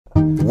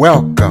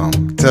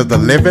Welcome to the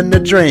Living the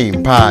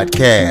Dream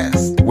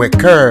podcast with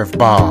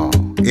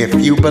Curveball. If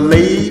you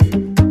believe,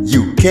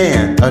 you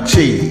can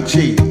achieve.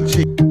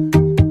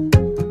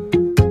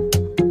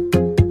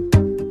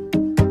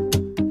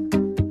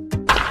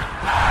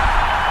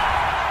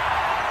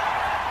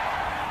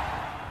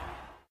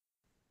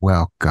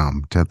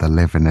 Welcome to the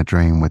Living the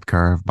Dream with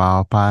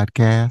Curveball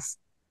podcast,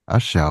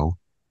 a show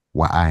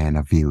where I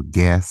interview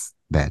guests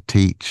that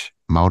teach,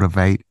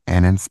 motivate,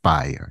 and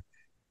inspire.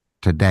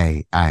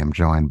 Today, I am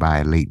joined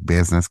by elite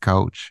business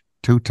coach,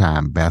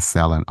 two-time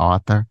best-selling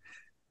author,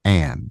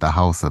 and the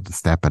host of the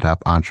Step It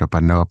Up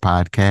Entrepreneur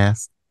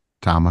podcast,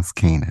 Tomas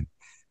Keenan.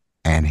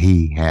 And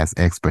he has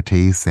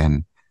expertise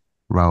in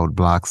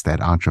roadblocks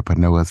that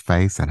entrepreneurs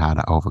face and how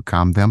to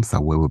overcome them. So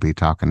we will be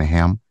talking to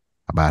him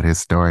about his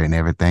story and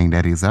everything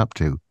that he's up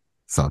to.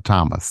 So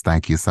Tomas,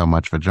 thank you so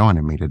much for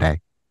joining me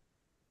today.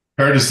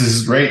 Curtis, this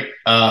is great.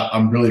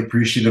 I'm really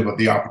appreciative of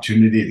the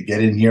opportunity to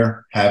get in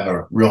here, have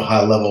a real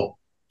high-level,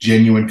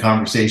 genuine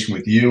conversation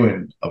with you,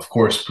 and of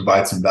course,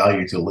 provide some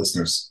value to the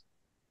listeners.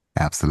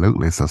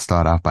 Absolutely. So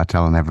start off by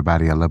telling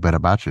everybody a little bit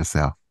about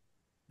yourself.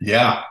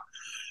 Yeah.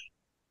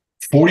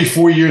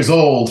 44 years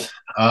old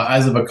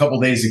as of a couple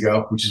days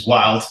ago, which is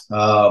wild.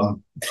 I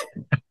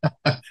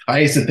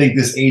used to think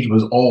this age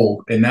was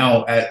old, and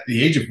now at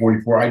the age of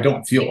 44, I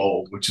don't feel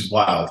old, which is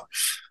wild.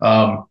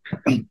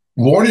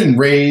 Born and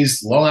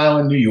raised Long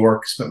Island, New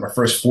York, spent my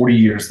first 40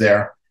 years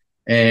there,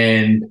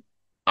 and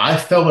I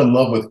fell in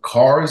love with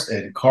cars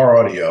and car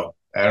audio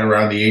at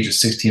around the age of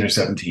 16 or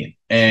 17.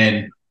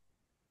 And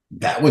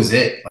that was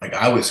it. Like,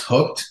 I was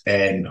hooked,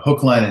 and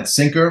hook, line, and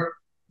sinker.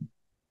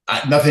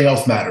 Nothing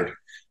else mattered.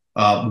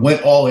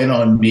 Went all in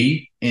on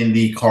me in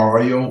the car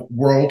audio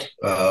world.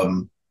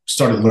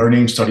 Started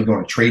learning, started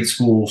going to trade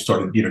school,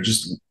 started,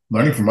 just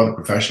learning from other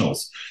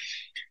professionals.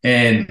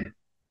 And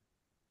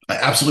I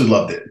absolutely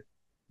loved it.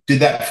 Did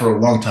that for a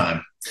long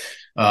time.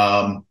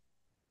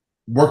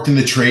 Worked in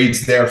the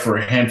trades there for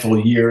a handful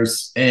of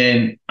years.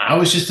 And I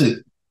was a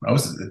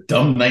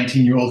dumb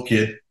 19-year-old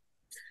kid.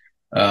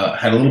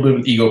 Had a little bit of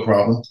an ego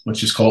problem. Let's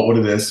just call it what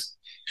it is.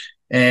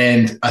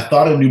 And I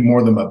thought I knew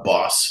more than my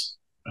boss.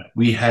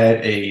 We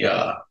had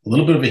a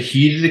little bit of a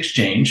heated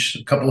exchange.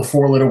 A couple of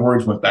four-letter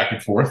words went back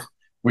and forth,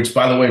 which,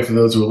 by the way, for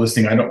those who are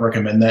listening, I don't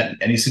recommend that in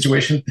any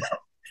situation.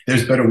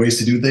 There's better ways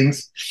to do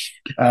things.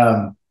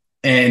 I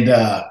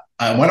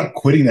wound up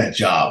quitting that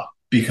job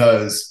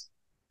because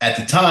at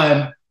the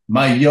time,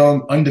 my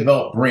young,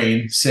 undeveloped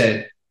brain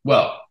said,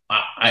 well,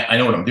 I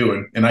know what I'm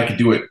doing, and I can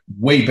do it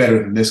way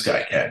better than this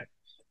guy can.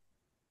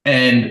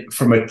 And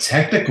from a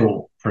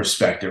technical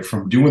perspective,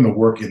 from doing the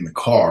work in the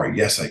car,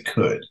 yes, I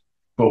could.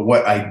 But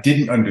what I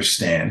didn't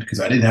understand, because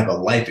I didn't have a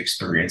life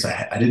experience,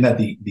 I didn't have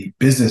the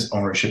business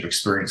ownership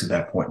experience at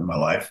that point in my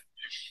life,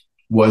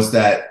 was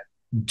that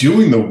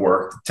doing the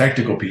work, the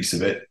technical piece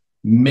of it,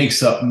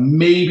 makes up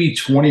maybe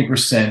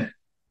 20%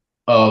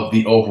 of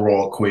the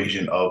overall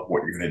equation of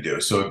what you're going to do.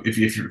 So if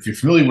you're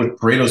familiar with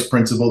Pareto's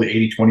principle, the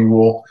 80-20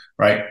 rule,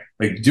 right?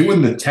 Like,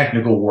 doing the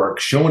technical work,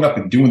 showing up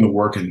and doing the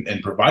work, and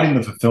providing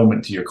the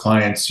fulfillment to your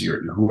clients,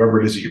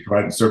 whoever it is that you're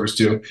providing service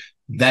to,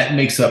 that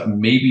makes up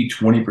maybe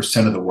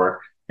 20% of the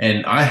work.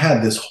 And I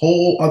had this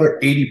whole other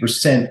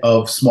 80%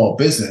 of small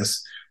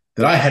business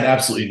that I had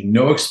absolutely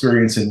no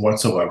experience in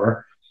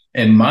whatsoever.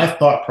 And my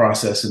thought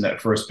process in that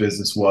first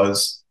business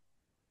was,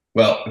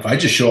 well, if I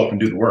just show up and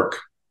do the work,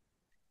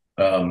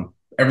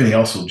 everything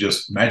else will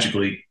just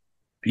magically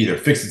either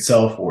fix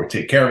itself or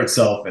take care of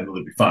itself, and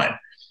it'll be fine.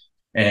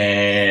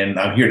 And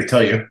I'm here to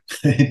tell you,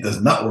 it does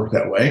not work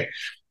that way.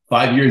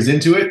 5 years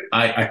into it,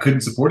 I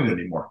couldn't support it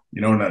anymore.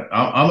 And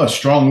I'm a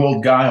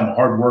strong-willed guy. I'm a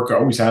hard worker. I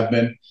always have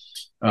been.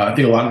 I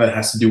think a lot of that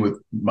has to do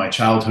with my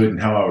childhood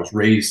and how I was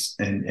raised,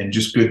 and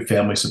just good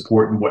family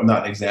support and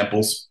whatnot,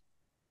 examples.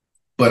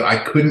 But I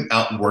couldn't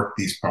outwork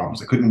these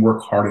problems. I couldn't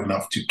work hard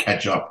enough to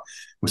catch up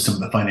with some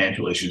of the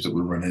financial issues that we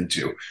run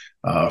into,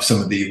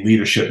 some of the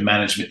leadership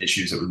management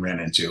issues that we ran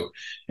into.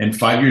 And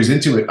 5 years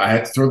into it, I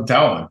had to throw the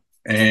towel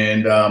in.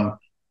 And it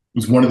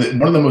was one of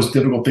the most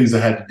difficult things I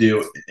had to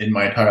do in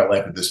my entire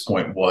life at this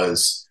point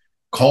was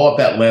call up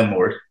that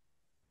landlord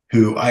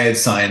who I had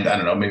signed, I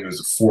don't know, maybe it was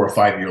a 4 or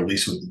 5 year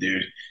lease with the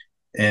dude.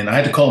 And I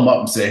had to call him up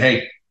and say,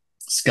 hey,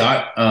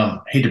 Scott,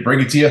 hate to break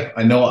it to you.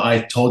 I know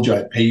I told you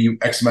I'd pay you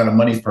X amount of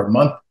money per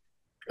month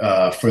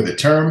for the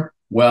term.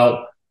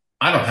 Well,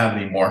 I don't have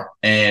any more.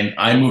 And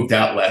I moved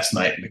out last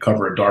night in the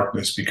cover of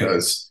darkness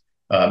because,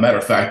 matter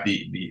of fact,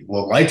 the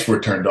lights were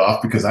turned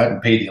off because I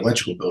haven't paid the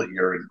electrical bill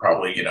here in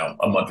probably,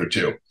 a month or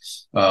two.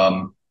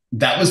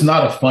 That was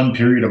not a fun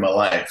period of my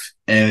life.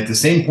 And at the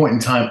same point in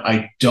time,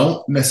 I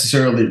don't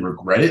necessarily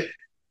regret it,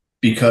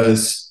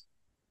 because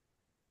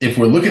if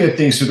we're looking at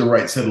things through the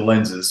right set of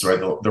lenses, right,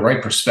 the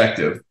right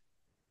perspective,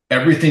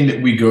 everything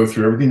that we go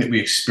through, everything that we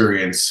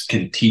experience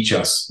can teach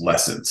us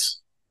lessons.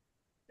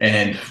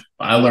 And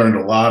I learned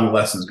a lot of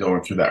lessons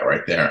going through that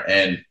right there.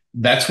 And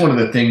that's one of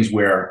the things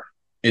where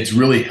it's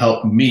really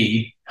helped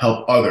me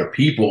help other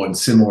people in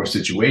similar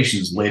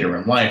situations later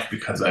in life,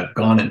 because I've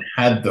gone and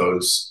had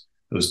those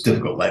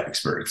difficult life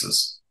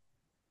experiences.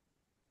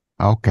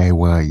 Okay,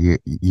 well,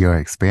 your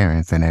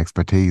experience and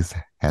expertise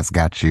has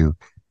got you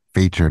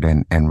featured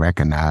and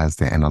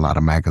recognized in a lot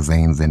of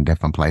magazines in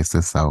different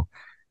places. So,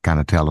 kind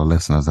of tell the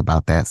listeners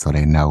about that so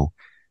they know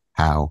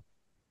how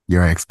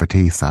your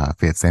expertise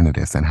fits into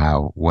this and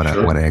how what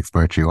Sure. an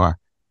expert you are.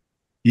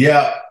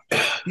 Yeah.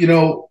 You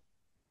know,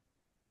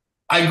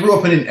 I grew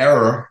up in an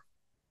era,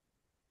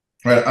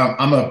 right?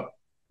 I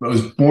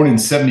was born in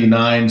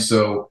 79.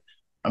 So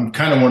I'm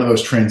kind of one of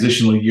those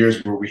transitional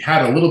years where we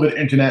had a little bit of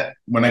internet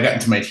when I got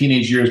into my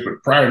teenage years,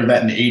 but prior to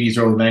that in the 80s,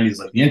 early 90s,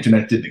 like the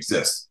internet didn't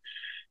exist.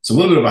 So a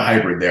little bit of a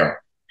hybrid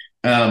there.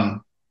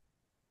 Um,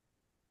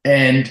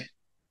 and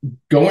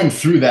going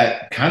through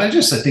that kind of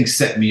just, I think,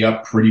 set me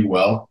up pretty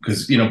well.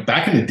 Because,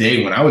 back in the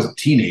day when I was a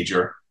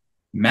teenager,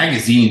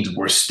 magazines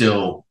were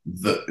still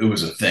it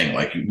was a thing.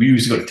 Like we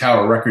used to go to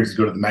Tower Records,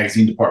 go to the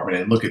magazine department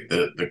and look at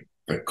the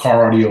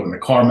car audio and the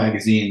car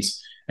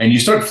magazines. And you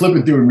start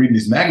flipping through and reading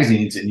these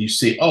magazines and you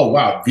see, oh,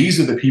 wow, these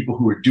are the people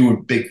who are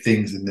doing big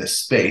things in this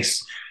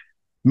space.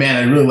 Man,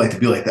 I'd really like to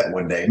be like that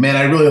one day. Man,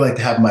 I'd really like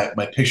to have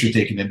my picture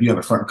taken and be on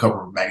the front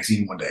cover of a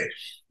magazine one day.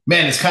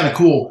 Man, it's kind of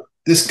cool.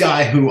 This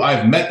guy who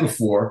I've met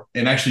before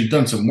and actually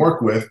done some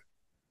work with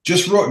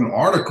just wrote an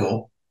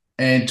article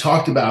and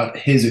talked about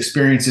his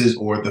experiences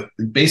or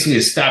basically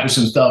established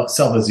himself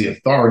as the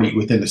authority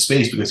within the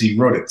space because he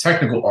wrote a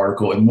technical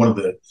article in one of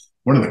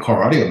the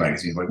car audio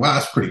magazines. Like, wow,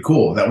 that's pretty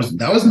cool. That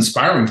was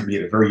inspiring to me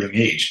at a very young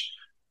age.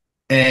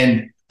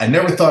 And I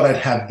never thought I'd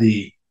have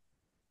the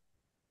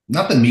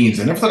not the means.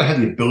 I never thought I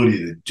had the ability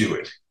to do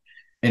it.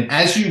 And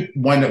as you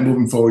wind up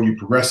moving forward, you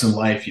progress in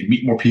life, you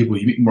meet more people,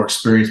 you meet more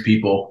experienced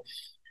people.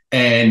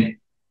 And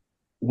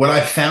what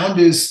I found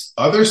is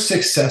other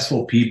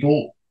successful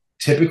people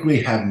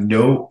typically have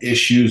no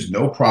issues,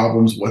 no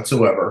problems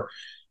whatsoever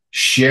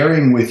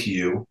sharing with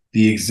you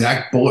the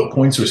exact bullet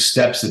points or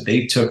steps that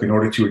they took in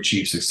order to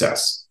achieve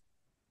success.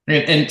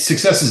 And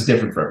success is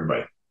different for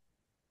everybody.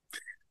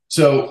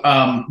 So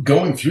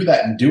going through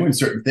that and doing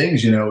certain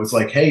things, it's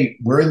like, hey,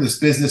 we're in this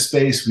business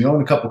space. We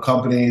own a couple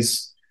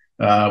companies.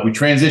 We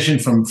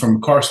transitioned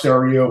from car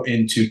stereo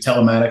into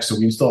telematics. So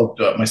we installed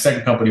my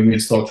second company. We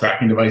installed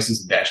tracking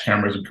devices and dash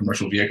cameras in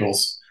commercial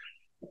vehicles.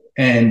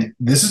 And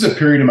this is a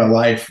period in my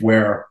life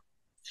where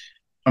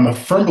I'm a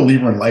firm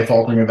believer in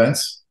life-altering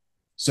events.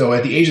 So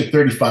at the age of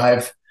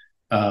 35,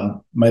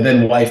 my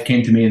then wife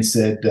came to me and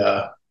said,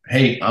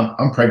 "Hey,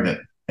 I'm pregnant."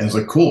 And I was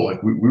like, "Cool."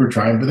 Like we were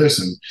trying for this,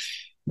 and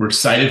we're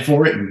excited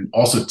for it, and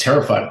also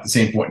terrified at the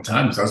same point in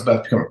time because I was about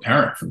to become a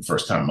parent for the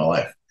first time in my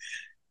life.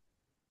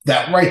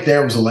 That right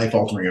there was a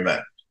life-altering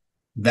event.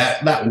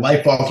 That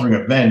life-altering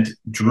event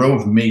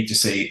drove me to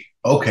say,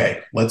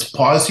 okay, let's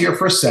pause here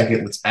for a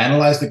second. Let's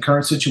analyze the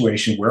current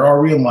situation. Where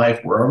are we in life?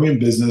 Where are we in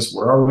business?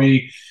 Where are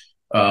we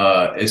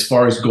as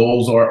far as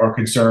goals are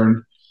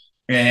concerned?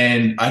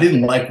 And I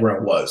didn't like where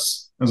I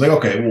was. I was like,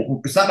 okay,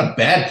 well, it's not a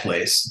bad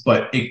place,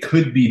 but it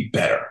could be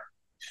better.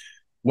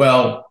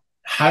 Well,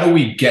 how do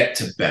we get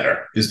to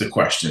better is the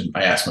question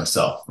I ask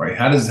myself, right?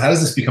 How does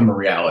this become a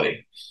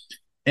reality?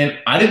 And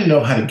I didn't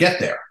know how to get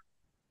there.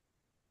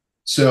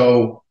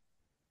 So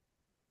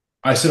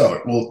I said,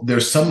 oh, well,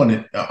 there's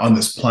someone on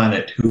this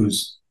planet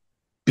who's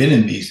been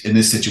in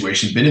this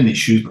situation, been in these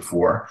shoes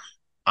before.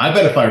 I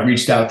bet if I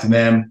reached out to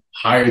them,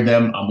 hired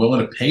them, I'm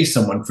willing to pay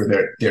someone for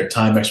their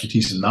time,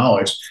 expertise, and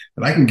knowledge,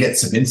 that I can get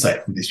some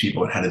insight from these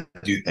people on how to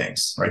do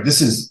things. Right?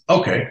 This is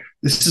okay.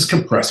 This is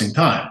compressing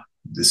time.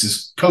 This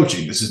is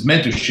coaching. This is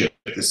mentorship.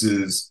 This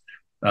is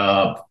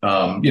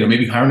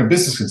maybe hiring a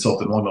business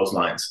consultant along those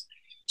lines.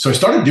 So I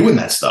started doing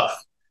that stuff.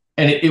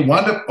 And it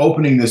wound up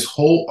opening this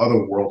whole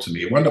other world to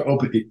me. It wound up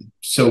opening.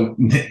 So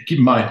keep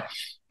in mind,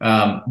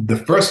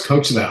 the first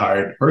coach that I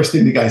hired, first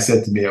thing the guy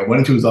said to me, I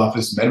went into his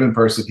office, met him in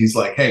person. He's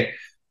like, "Hey,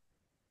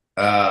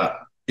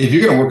 if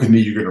you're going to work with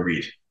me, you're going to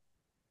read."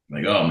 I'm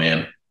like, oh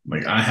man,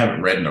 like I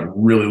haven't read in a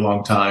really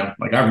long time.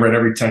 Like I've read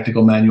every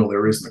technical manual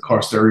there is in the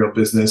car stereo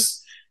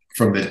business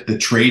from the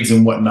trades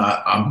and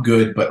whatnot. I'm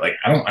good, but like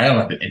I don't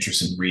have an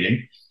interest in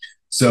reading.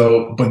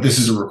 So, but this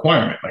is a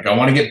requirement. Like I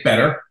want to get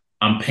better.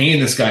 I'm paying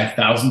this guy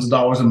thousands of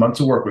dollars a month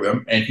to work with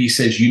him, and he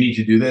says you need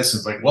to do this.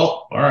 It's like,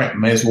 well, all right,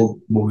 may as well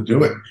we'll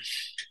do it.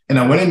 And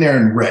I went in there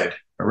and read.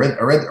 I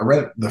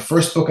read the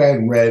first book I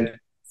had read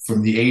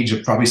from the age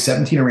of probably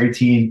 17 or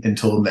 18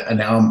 until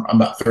now. I'm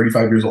about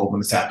 35 years old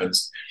when this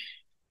happens,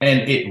 and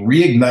it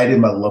reignited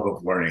my love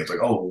of learning. It's like,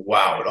 oh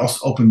wow! It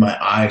also opened my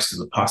eyes to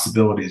the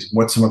possibilities of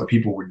what some other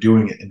people were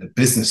doing in the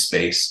business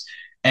space,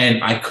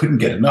 and I couldn't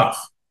get enough.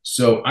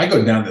 So I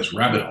go down this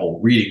rabbit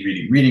hole, reading,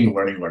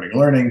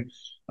 learning.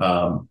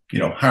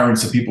 Hiring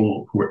some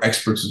people who are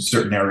experts in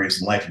certain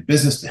areas in life and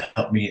business to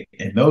help me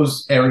in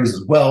those areas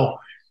as well.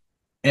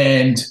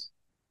 And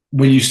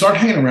when you start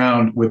hanging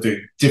around with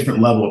a different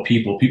level of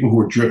people who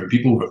are driven,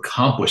 people who've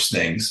accomplished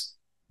things,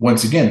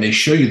 once again, they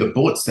show you the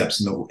bullet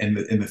steps and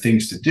the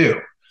things to do.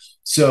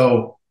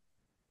 So,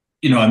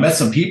 I met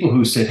some people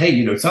who said, hey,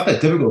 it's not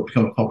that difficult to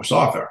become a published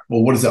author.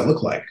 Well, what does that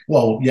look like?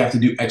 Well, you have to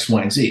do X,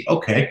 Y, and Z.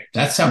 Okay,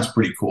 that sounds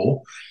pretty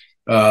cool.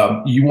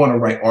 You want to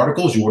write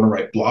articles, you want to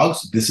write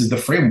blogs. This is the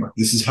framework.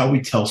 This is how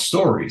we tell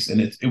stories.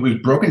 And it was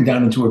broken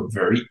down into a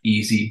very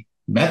easy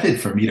method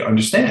for me to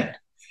understand.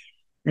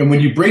 And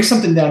when you break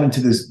something down into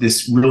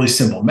this really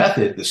simple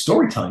method, the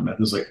storytelling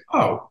method is like,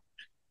 oh,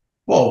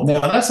 well, now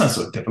that's not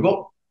so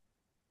difficult.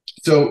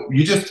 So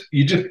you just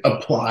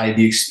apply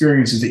the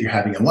experiences that you're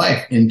having in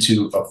life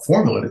into a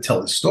formula to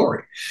tell the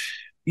story.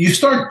 You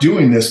start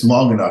doing this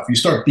long enough, you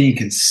start being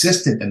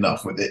consistent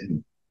enough with it.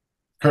 And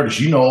Curtis,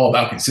 you know all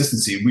about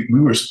consistency. We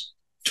were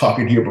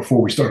talking here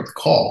before we started the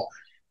call.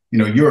 You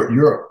know,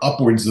 you're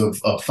upwards of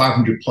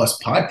 500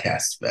 plus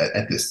podcasts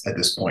at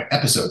this point,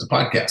 episodes of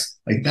podcasts.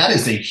 Like that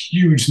is a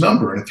huge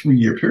number in a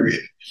 3-year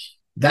period.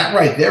 That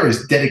right there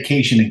is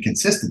dedication and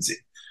consistency.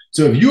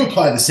 So if you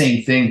apply the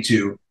same thing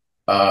to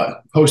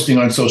posting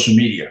on social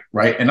media,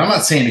 right? And I'm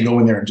not saying to go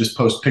in there and just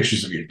post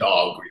pictures of your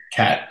dog or your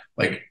cat,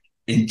 like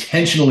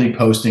intentionally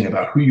posting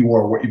about who you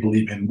are, what you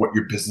believe in, what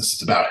your business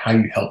is about, how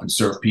you help and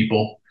serve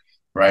people,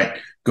 right?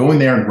 Go in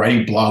there and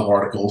writing blog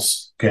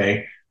articles,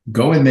 okay?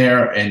 Go in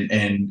there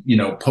and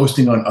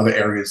posting on other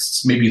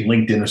areas, maybe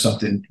LinkedIn or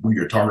something where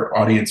your target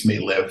audience may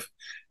live.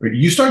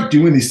 You start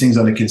doing these things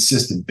on a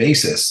consistent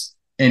basis,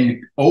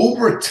 and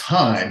over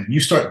time, you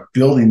start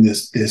building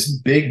this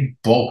big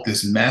bulk,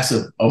 this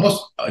massive,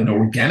 almost an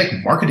organic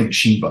marketing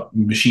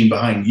machine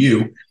behind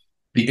you,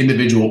 the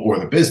individual or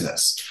the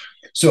business.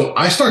 So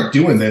I start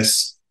doing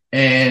this,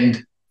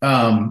 and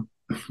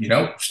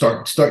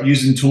start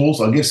using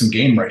tools. I'll give some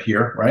game right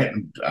here, right?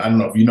 I don't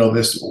know if you know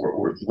this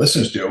or the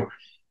listeners do,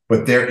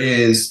 but there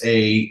is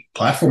a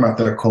platform out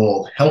there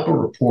called Help a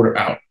Reporter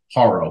Out,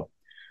 Haro.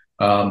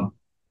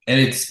 And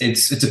it's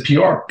a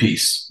PR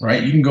piece,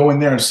 right? You can go in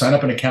there and sign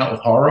up an account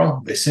with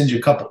Haro. They send you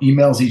a couple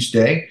emails each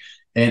day,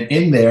 and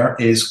in there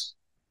is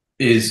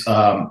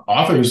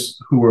authors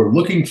who are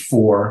looking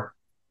for,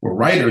 or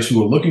writers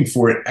who are looking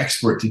for an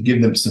expert to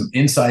give them some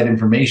inside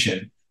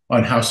information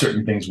on how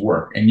certain things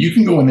work. And you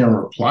can go in there and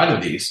reply to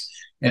these,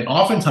 and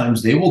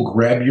oftentimes they will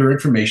grab your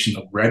information,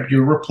 they'll grab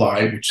your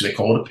reply, which they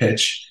call it a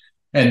pitch,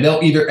 and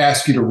they'll either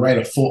ask you to write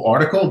a full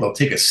article, they'll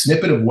take a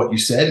snippet of what you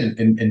said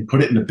and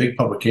put it in a big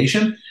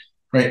publication.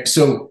 Right.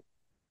 So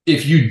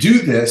if you do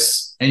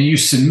this and you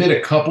submit a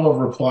couple of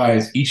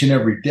replies each and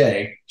every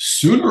day,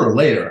 sooner or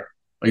later,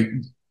 like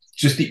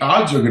just the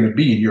odds are going to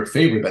be in your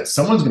favor that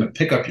someone's going to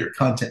pick up your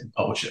content and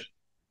publish it.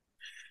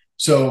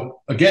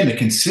 So again, the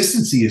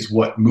consistency is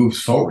what moves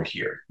forward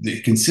here.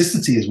 The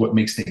consistency is what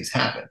makes things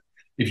happen.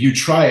 If you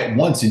try it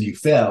once and you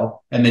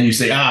fail, and then you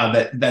say,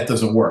 that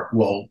doesn't work,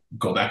 well,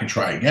 go back and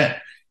try again.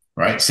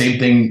 Right. Same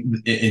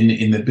thing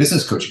in the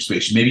business coaching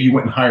space. Maybe you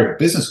went and hired a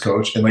business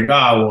coach and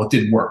it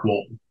didn't work.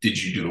 Well,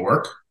 did you do the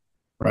work?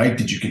 Right.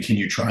 Did you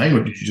continue trying,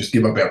 or did you just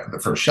give up after the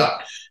first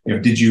shot?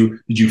 Did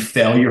you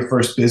fail your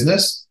first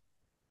business?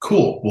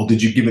 Cool. Well,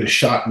 did you give it a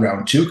shot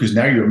round 2? Because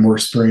now you're a more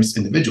experienced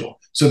individual.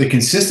 So the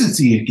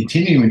consistency and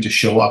continuing to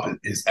show up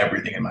is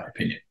everything, in my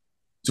opinion.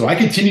 So I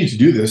continue to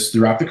do this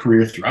throughout the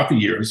career, throughout the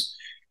years.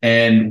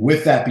 And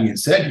with that being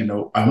said,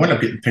 I wound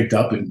up getting picked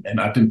up,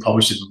 and I've been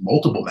published in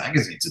multiple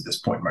magazines at this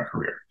point in my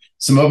career.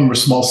 Some of them are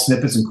small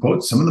snippets and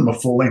quotes. Some of them are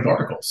full-length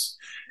articles.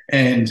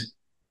 And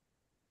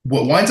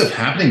what winds up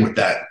happening with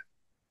that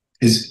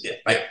is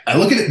I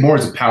look at it more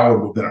as a power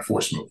move than a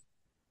force move,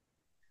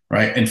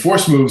 right? And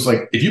force moves,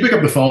 like if you pick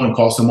up the phone and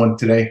call someone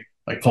today,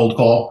 like cold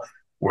call,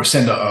 or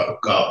send a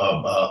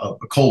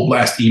cold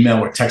blast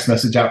email or text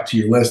message out to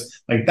your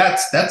list, like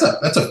that's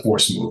a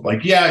force move.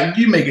 Like, yeah,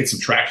 you may get some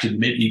traction,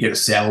 maybe you get a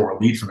sale or a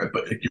lead from it,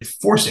 but you're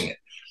forcing it.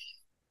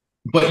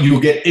 But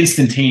you'll get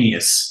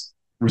instantaneous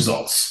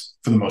results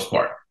for the most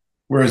part.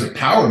 Whereas a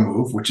power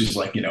move, which is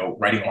like,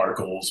 writing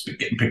articles,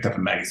 getting picked up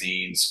in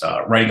magazines,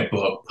 writing a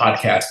book,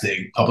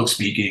 podcasting, public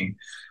speaking,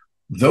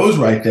 those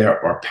right there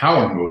are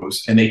power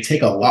moves, and they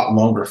take a lot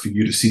longer for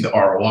you to see the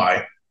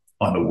ROI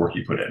on the work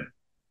you put in.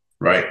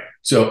 Right.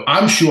 So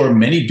I'm sure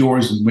many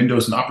doors and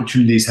windows and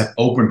opportunities have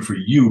opened for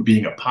you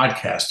being a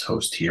podcast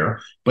host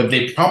here, but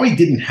they probably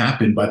didn't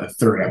happen by the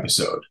 3rd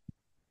episode.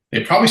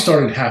 They probably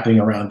started happening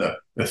around the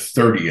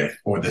 30th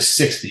or the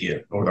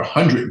 60th or the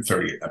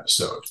 130th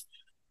episode.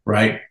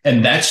 Right.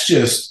 And that's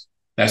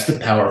the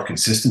power of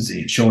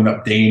consistency and showing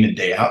up day in and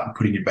day out and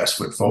putting your best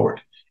foot forward,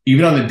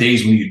 even on the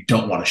days when you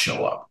don't want to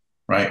show up.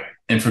 Right.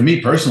 And for me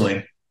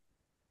personally,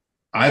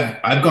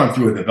 I've gone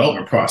through a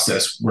development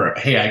process where,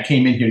 hey, I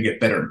came in here to get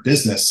better in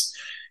business,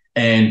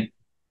 and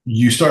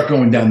you start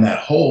going down that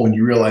hole and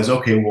you realize,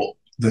 okay, well,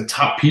 the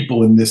top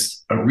people in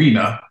this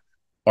arena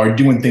are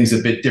doing things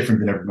a bit different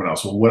than everyone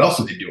else. Well, what else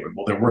are they doing?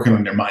 Well, they're working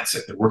on their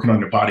mindset. They're working on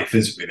their body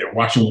physically. They're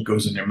watching what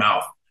goes in their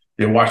mouth.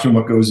 They're watching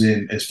what goes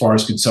in as far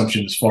as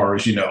consumption, as far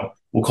as,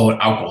 we'll call it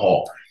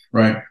alcohol,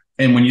 right?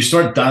 And when you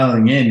start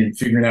dialing in and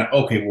figuring out,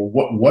 okay,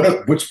 well,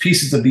 which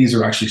pieces of these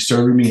are actually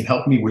serving me and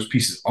helping me, which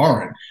pieces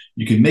aren't,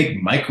 you can make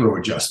micro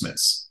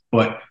adjustments.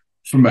 But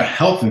from a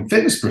health and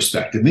fitness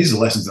perspective, these are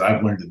lessons that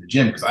I've learned in the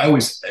gym, because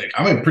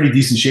I'm in pretty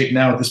decent shape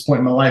now at this point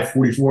in my life,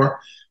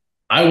 44.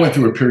 I went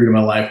through a period of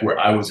my life where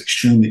I was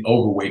extremely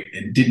overweight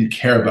and didn't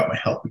care about my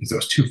health because I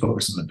was too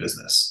focused on the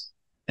business.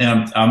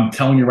 And I'm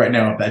telling you right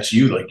now, if that's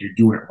you, like you're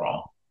doing it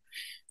wrong,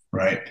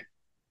 right?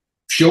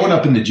 Showing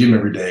up in the gym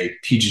every day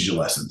teaches you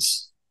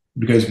lessons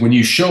because when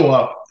you show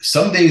up,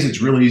 some days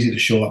it's really easy to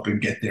show up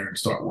and get there and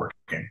start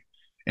working.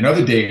 And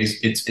other days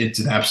it's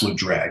an absolute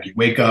drag. You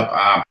wake up,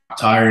 I'm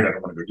tired, I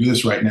don't want to go do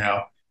this right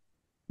now.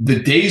 The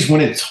days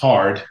when it's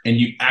hard and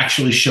you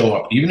actually show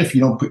up, even if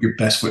you don't put your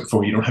best foot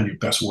forward, you don't have your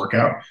best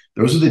workout,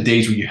 those are the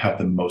days where you have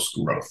the most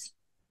growth,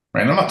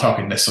 right? And I'm not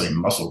talking necessarily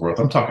muscle growth.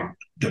 I'm talking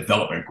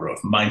development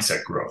growth,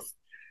 mindset growth,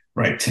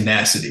 right?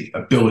 Tenacity,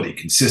 ability,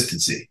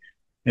 consistency.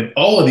 And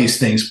all of these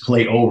things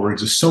play over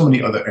into so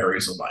many other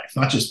areas of life,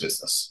 not just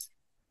business.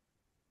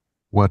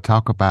 We'll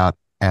talk about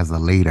as a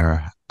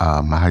leader,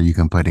 how you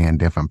can put in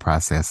different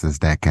processes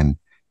that can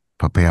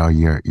propel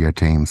your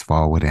teams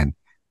forward and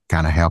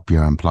kind of help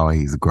your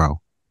employees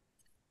grow.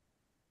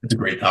 That's a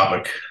great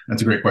topic.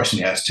 That's a great question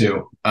you asked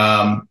too.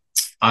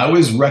 I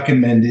was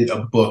recommended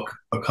a book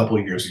a couple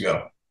of years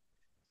ago,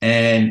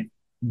 and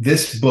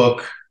this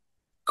book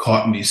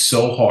caught me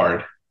so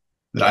hard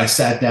that I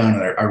sat down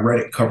and I read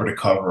it cover to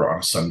cover on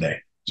a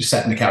Sunday. Just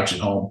sat on the couch at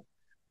home.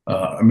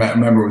 I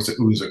remember it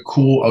was a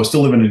cool. I was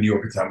still living in New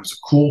York at the time. It was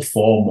a cool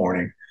fall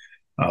morning.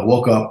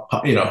 Woke up,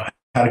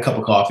 had a cup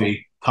of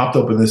coffee, popped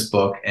open this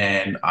book,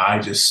 and I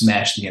just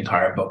smashed the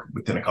entire book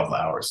within a couple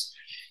of hours.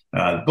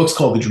 The book's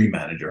called The Dream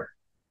Manager.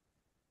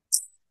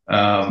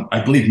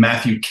 I believe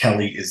Matthew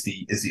Kelly is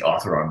the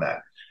author on that.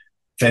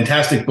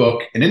 Fantastic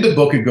book. And in the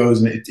book, it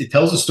goes and it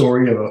tells a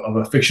story of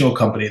a fictional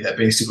company that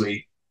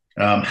basically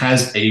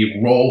has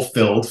a role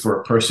filled for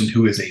a person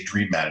who is a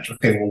dream manager.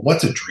 Okay, well,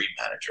 what's a dream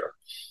manager?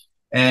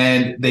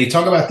 And they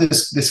talk about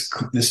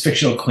this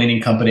fictional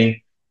cleaning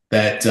company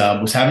that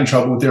was having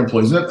trouble with their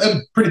employees.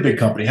 A pretty big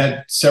company,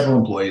 had several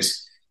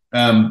employees,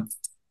 and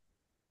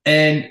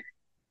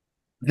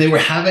they were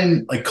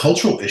having like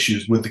cultural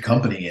issues with the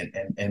company,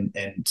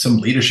 and some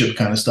leadership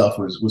kind of stuff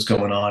was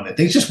going on, and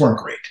things just weren't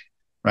great,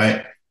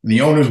 right? And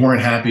the owners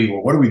weren't happy.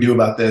 Well, what do we do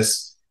about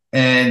this?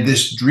 And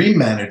this dream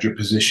manager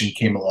position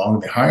came along.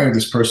 And they hired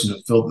this person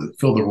to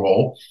fill the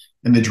role.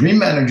 And the dream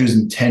manager's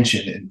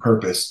intention and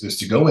purpose is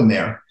to go in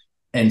there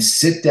and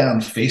sit down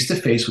face to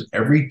face with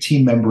every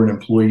team member and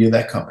employee of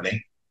that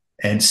company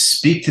and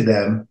speak to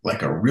them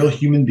like a real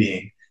human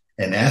being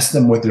and ask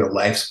them what their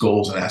life's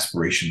goals and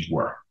aspirations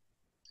were.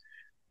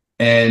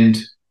 And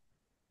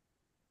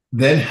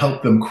then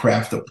help them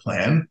craft a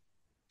plan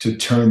to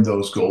turn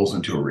those goals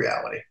into a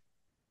reality.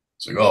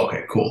 It's like, oh,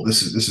 okay, cool.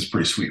 This is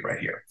pretty sweet right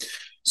here.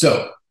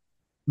 So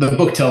the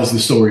book tells the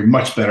story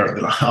much better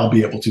than I'll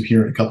be able to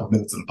hear in a couple of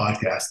minutes of the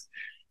podcast.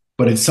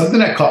 But it's something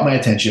that caught my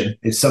attention.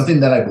 It's something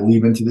that I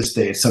believe in to this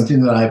day. It's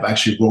something that I've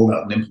actually rolled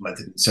out and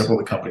implemented in several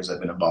of the companies I've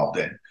been involved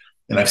in.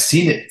 And I've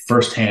seen it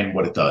firsthand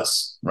what it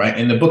does, right?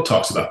 And the book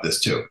talks about this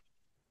too.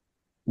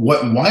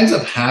 What winds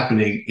up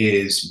happening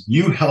is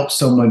you help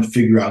someone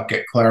figure out,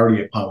 get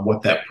clarity upon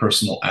what that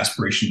personal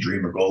aspiration,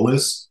 dream, or goal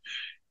is.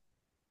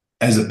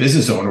 As a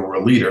business owner or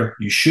a leader,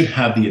 you should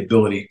have the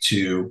ability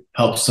to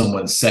help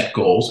someone set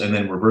goals and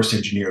then reverse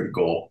engineer the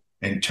goal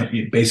and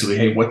basically,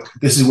 hey,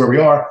 this is where we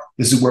are,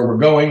 this is where we're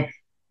going,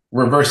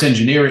 reverse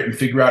engineer it and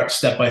figure out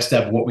step by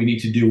step what we need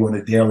to do on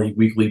a daily,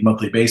 weekly,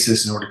 monthly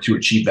basis in order to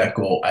achieve that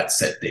goal at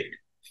set date.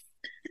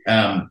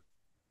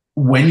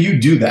 When you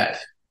do that,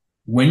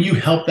 when you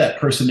help that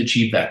person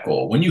achieve that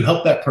goal, when you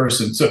help that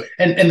person,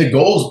 and the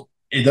goals,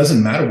 it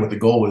doesn't matter what the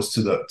goal is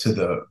to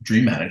the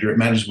dream manager, it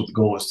matters what the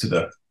goal is to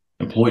the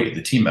employee,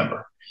 the team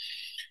member.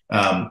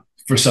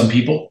 For some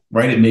people,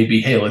 right, it may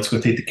be, hey, let's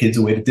go take the kids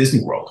away to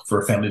Disney World for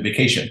a family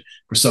vacation.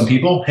 For some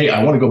people, hey,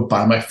 I want to go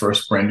buy my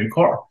first brand new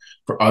car.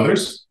 For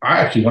others, I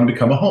actually want to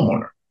become a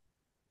homeowner,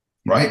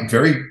 right?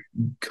 Very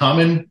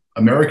common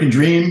American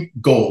dream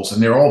goals,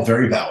 and they're all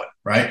very valid,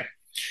 right?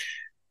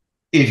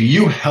 If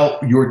you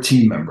help your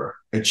team member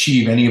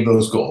achieve any of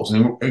those goals,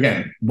 and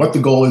again, what the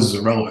goal is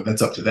irrelevant,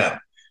 that's up to them.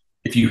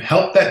 If you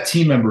help that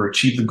team member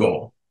achieve the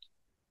goal,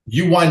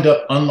 you wind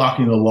up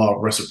unlocking the law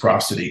of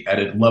reciprocity at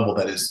a level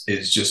that is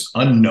just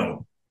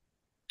unknown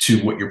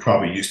to what you're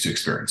probably used to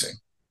experiencing.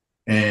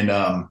 And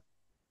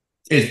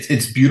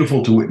it's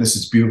beautiful to witness.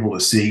 It's beautiful to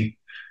see.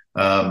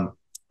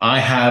 I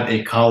have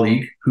a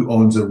colleague who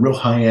owns a real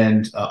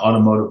high-end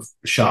automotive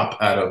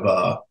shop out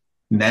of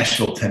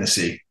Nashville,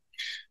 Tennessee.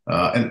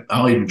 And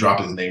I'll even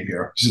drop his name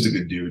here. He's just a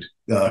good dude.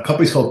 A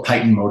company's called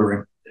Titan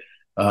Motoring.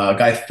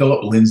 Guy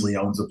Philip Lindsley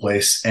owns the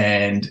place,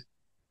 and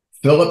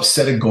Philip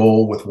set a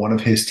goal with one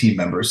of his team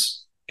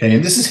members. Okay,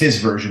 and this is his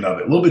version of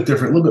it, a little bit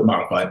different, a little bit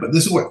modified, but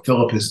this is what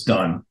Philip has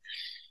done.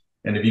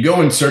 And if you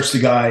go and search the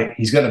guy,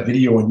 he's got a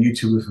video on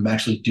YouTube of him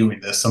actually doing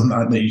this. I'm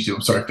not YouTube,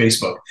 I'm sorry,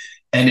 Facebook,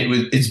 and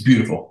it's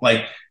beautiful.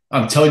 Like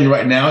I'm telling you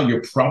right now,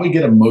 you'll probably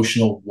get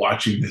emotional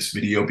watching this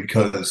video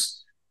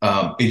because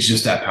it's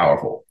just that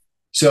powerful.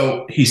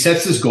 So he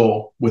sets this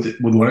goal with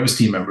one of his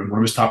team members, one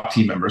of his top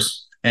team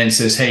members, and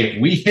says, hey,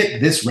 if we hit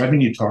this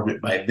revenue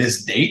target by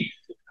this date,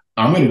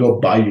 I'm going to go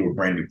buy you a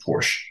brand new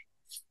Porsche.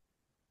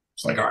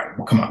 It's like, all right,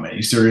 well, come on, man. Are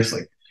you serious?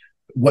 Like,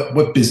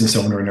 what business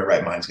owner in their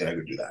right mind is going to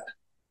go do that?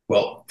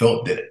 Well,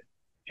 Philip did it.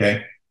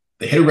 Okay.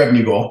 They hit a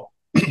revenue goal.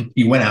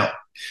 He went out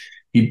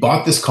He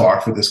bought this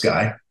car for this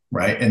guy,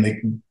 right?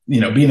 And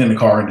being in the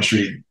car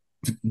industry,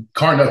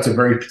 car nuts are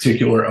very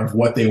particular of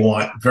what they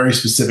want, very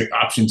specific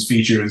options,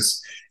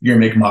 features, year,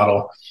 make,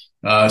 model.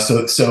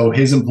 So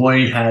his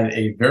employee had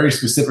a very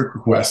specific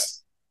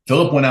request.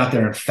 Philip went out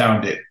there and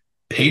found it,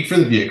 paid for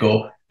the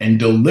vehicle, and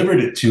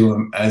delivered it to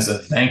him as a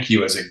thank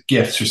you, as a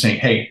gift for saying,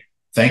 hey,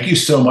 thank you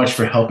so much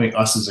for helping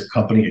us as a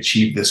company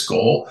achieve this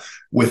goal.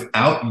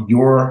 Without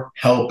your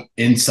help,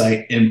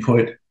 insight,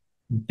 input,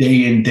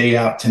 day in, day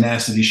out,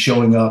 tenacity,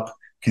 showing up,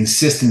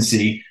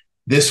 consistency,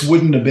 this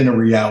wouldn't have been a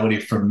reality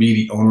for me,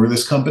 the owner of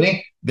this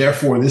company.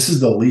 Therefore, this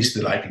is the least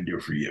that I can do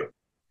for you.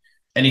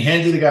 And he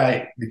handed the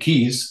guy the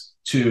keys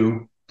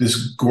to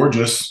this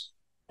gorgeous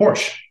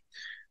Porsche.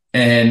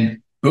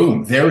 And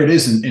boom, there it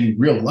is in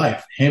real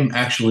life, him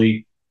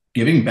actually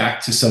giving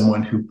back to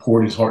someone who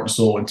poured his heart and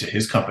soul into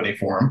his company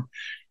for him.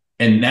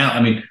 And now,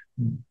 I mean,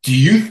 do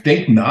you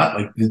think not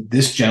like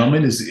this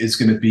gentleman is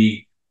going to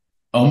be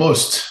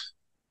almost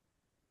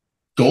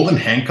golden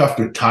handcuffed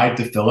or tied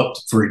to Philip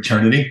for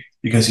eternity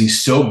because he's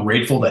so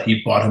grateful that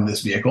he bought him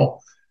this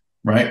vehicle,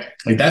 right?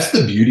 Like that's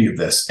the beauty of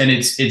this. And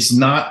it's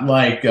not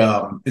like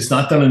it's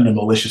not done in a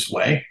malicious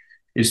way.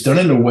 It's done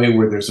in a way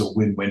where there's a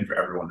win-win for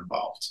everyone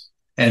involved.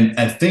 And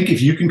I think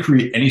if you can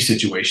create any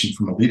situation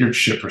from a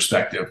leadership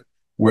perspective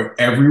where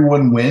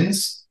everyone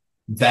wins,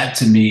 that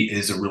to me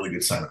is a really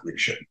good sign of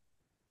leadership.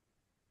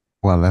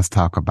 Well, let's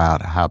talk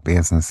about how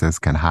businesses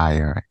can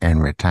hire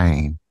and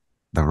retain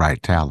the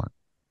right talent.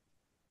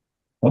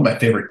 One of my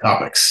favorite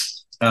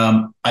topics.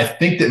 I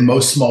think that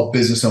most small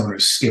business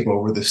owners skip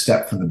over this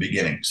step from the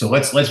beginning. So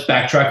let's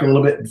backtrack a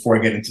little bit before I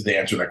get into the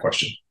answer to that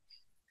question.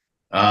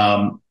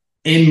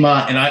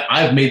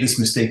 I've made this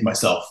mistake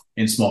myself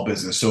in small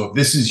business. So if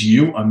this is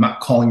you, I'm not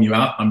calling you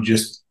out.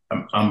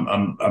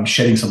 I'm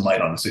shedding some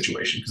light on the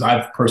situation because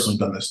I've personally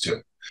done this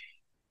too.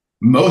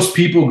 Most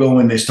people go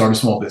in, they start a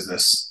small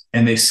business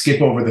and they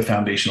skip over the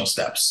foundational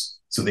steps.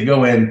 So they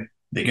go in,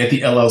 they get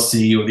the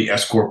LLC or the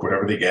S corp,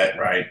 whatever they get,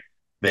 right?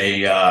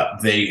 They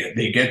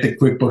get the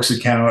QuickBooks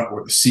account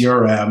or the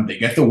CRM. They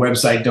get the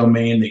website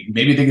domain.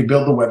 Maybe they could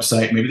build the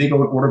website. Maybe they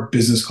go and order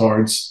business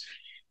cards,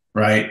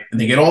 right? And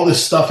they get all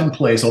this stuff in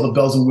place, all the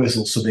bells and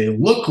whistles, so they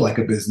look like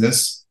a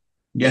business,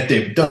 yet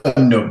they've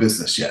done no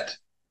business yet.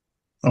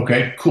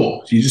 Okay,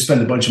 cool. So you just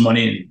spend a bunch of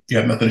money and you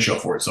have nothing to show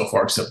for it so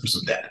far except for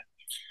some debt.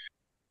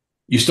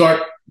 You start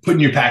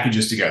putting your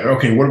packages together.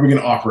 Okay, what are we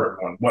going to offer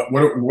everyone?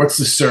 What's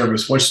the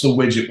service? What's the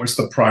widget? What's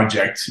the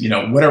project?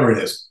 Whatever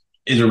it is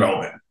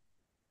irrelevant.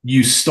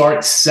 You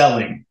start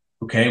selling.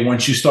 Okay,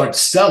 once you start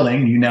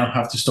selling, you now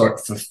have to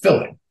start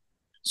fulfilling.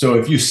 So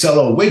if you sell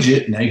a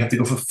widget, now you have to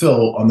go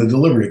fulfill on the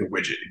delivery of the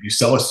widget. If you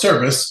sell a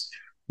service,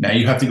 now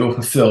you have to go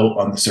fulfill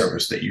on the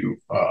service that you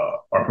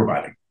are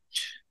providing.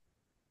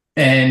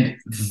 And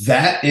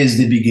that is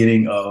the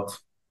beginning of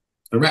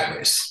the rat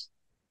race,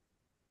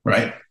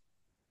 right?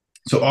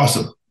 So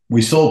awesome.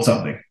 We sold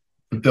something,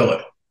 fulfill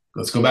it.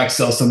 Let's go back,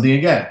 sell something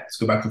again. Let's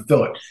go back,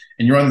 fulfill it.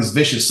 And you're on this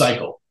vicious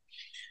cycle.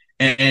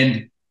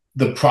 And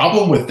the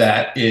problem with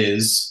that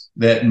is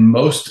that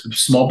most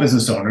small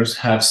business owners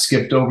have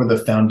skipped over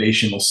the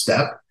foundational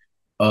step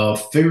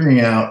of figuring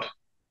out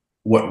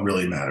what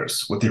really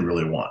matters, what they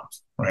really want,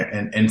 right?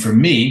 And for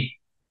me,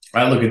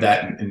 I look at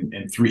that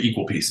in three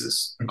equal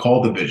pieces. I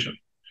call it the vision.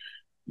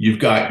 You've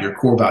got your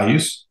core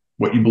values,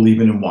 what you believe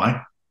in and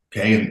why,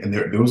 okay? And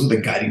those are the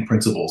guiding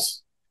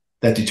principles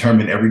that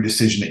determine every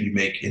decision that you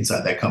make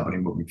inside that company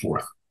moving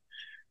forth.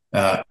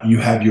 You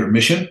have your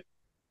mission.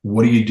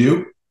 What do you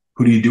do?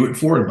 Who do you do it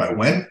for and by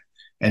when?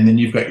 And then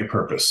you've got your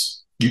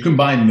purpose. You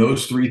combine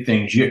those three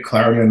things, you get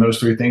clarity on those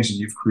three things, and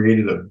you've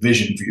created a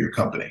vision for your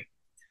company.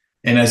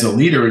 And as a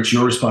leader, it's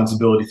your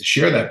responsibility to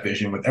share that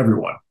vision with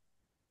everyone.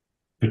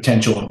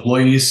 Potential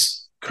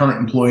employees, current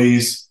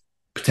employees,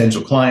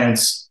 potential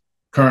clients,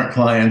 current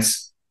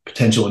clients,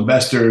 potential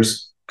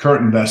investors,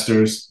 current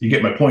investors. You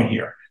get my point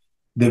here.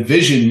 The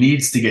vision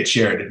needs to get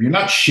shared. If you're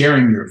not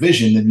sharing your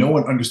vision, then no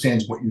one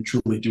understands what you're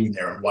truly doing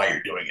there and why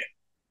you're doing it.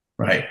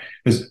 Right?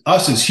 Because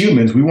us as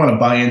humans, we want to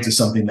buy into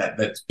something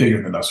that's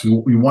bigger than us.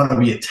 We want to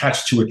be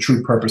attached to a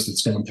true purpose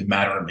that's going to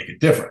matter and make a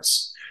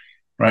difference.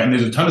 Right? And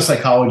there's a ton of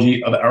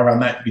psychology around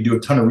that. You can do a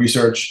ton of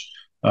research.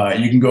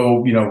 You can go,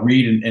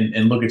 read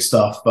and look at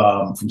stuff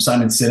from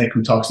Simon Sinek,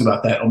 who talks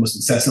about that almost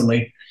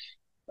incessantly.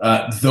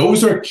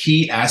 Those are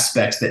key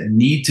aspects that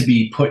need to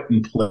be put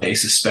in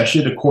place,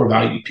 especially the core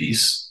value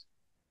piece,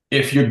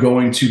 if you're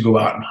going to go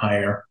out and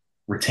hire,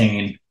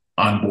 retain,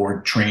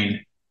 onboard,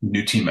 train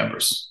new team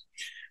members.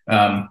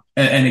 And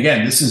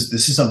again, this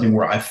is something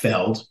where I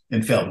failed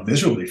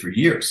miserably for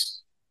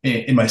years.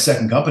 In my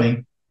second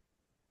company,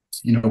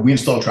 we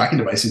installed tracking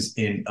devices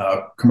in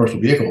commercial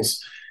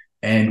vehicles,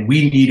 and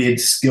we needed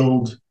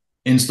skilled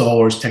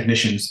installers,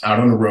 technicians out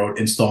on the road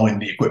installing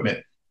the equipment,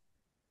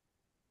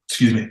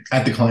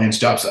 at the client's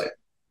job site.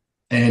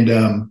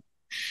 And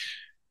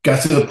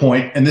got to the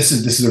point, and this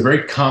is a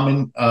very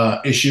common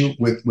issue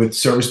with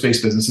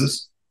service-based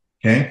businesses.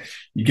 Okay,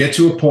 you get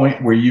to a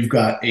point where you've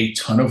got a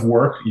ton of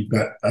work, you've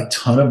got a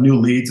ton of new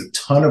leads, a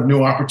ton of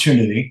new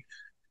opportunity,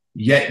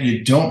 yet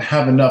you don't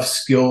have enough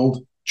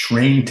skilled,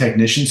 trained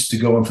technicians to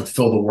go and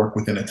fulfill the work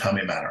within a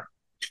timely manner.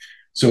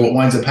 So what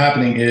winds up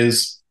happening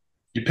is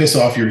you piss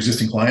off your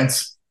existing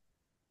clients.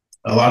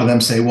 A lot of them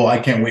say, well, I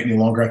can't wait any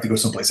longer. I have to go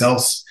someplace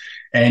else.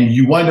 And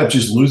you wind up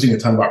just losing a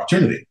ton of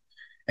opportunity.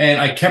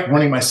 And I kept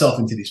running myself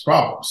into these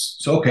problems.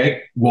 So,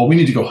 okay, well, we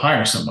need to go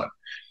hire someone.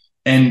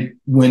 And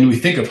when we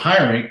think of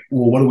hiring,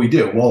 well, what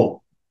do?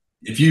 Well,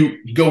 if you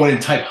go in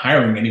and type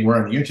hiring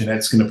anywhere on the internet,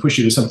 it's going to push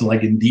you to something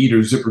like Indeed or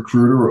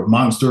ZipRecruiter or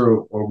Monster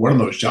or one of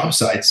those job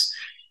sites.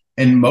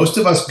 And most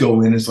of us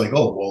go in, it's like,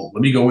 oh, well,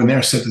 let me go in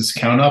there, set this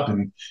account up.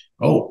 And,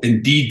 oh,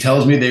 Indeed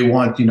tells me they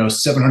want,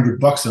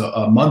 $700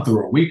 a month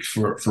or a week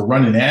for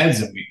running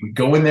ads. And we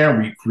go in there,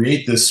 we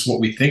create this, what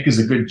we think is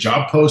a good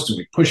job post, and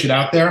we push it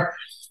out there.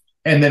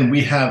 And then we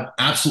have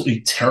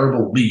absolutely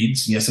terrible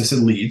leads. Yes, I said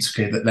leads.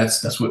 Okay,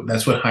 that's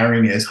what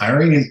hiring is.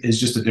 Hiring is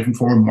just a different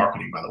form of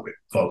marketing, by the way,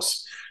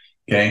 folks.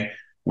 Okay,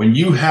 when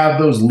you have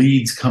those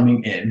leads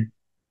coming in,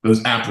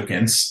 those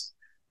applicants,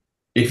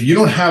 if you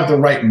don't have the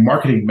right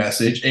marketing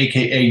message,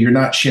 aka you're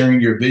not sharing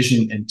your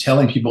vision and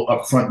telling people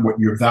upfront what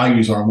your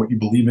values are and what you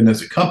believe in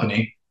as a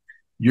company,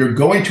 you're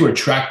going to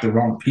attract the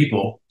wrong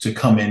people to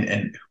come in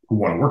and who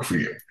want to work for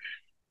you.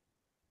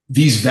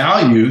 These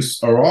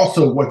values are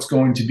also what's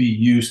going to be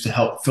used to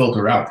help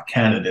filter out the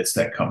candidates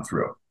that come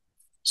through.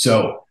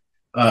 So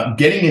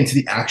getting into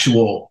the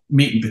actual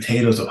meat and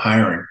potatoes of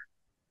hiring,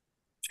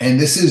 and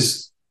this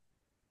is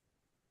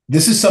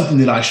something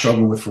that I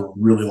struggled with for a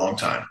really long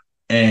time.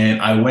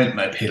 And I went and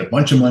I paid a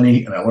bunch of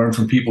money and I learned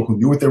from people who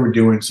knew what they were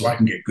doing so I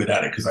can get good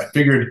at it. Because I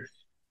figured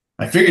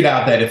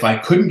out that if I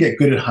couldn't get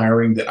good at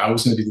hiring, that I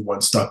was going to be the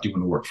one stuck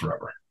doing the work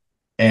forever.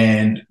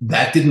 And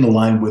that didn't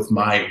align with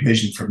my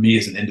vision for me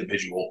as an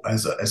individual,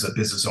 as a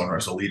business owner,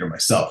 as a leader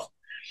myself.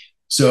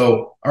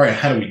 So, all right,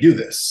 how do we do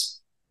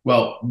this?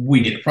 Well,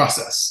 we need a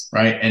process,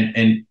 right?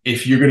 And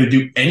if you're going to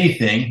do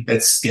anything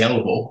that's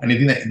scalable,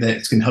 anything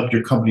that's going to help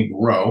your company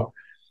grow,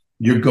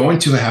 you're going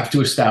to have to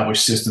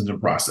establish systems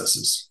and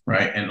processes,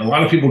 right? And a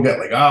lot of people get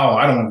like, oh,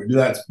 I don't want to do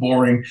that. It's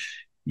boring.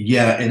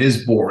 Yeah, it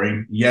is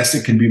boring. Yes,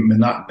 it can be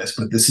monotonous,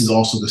 but this is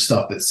also the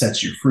stuff that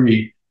sets you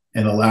free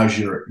and allows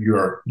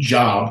your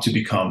job to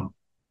become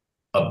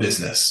a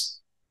business.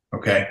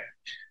 Okay.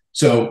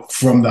 So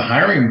from the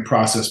hiring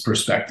process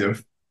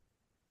perspective,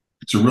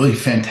 it's a really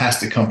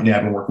fantastic company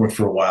I've been working with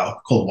for a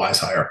while called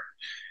WiseHire.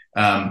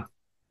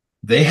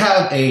 They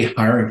have a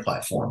hiring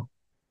platform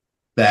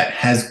that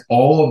has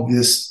all of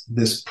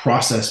this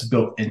process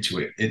built into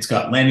it. It's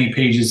got landing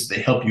pages.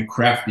 They help you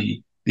craft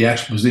the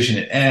actual position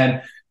and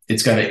ad.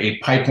 It's got a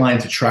pipeline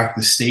to track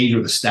the stage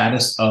or the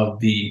status of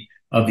the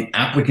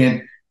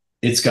applicant.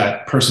 It's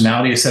got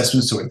personality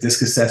assessments, so a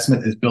DISC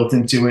assessment is built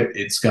into it.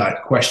 It's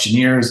got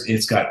questionnaires.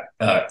 It's got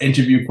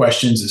interview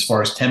questions as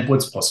far as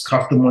templates plus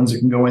custom ones that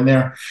can go in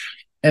there.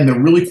 And the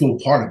really cool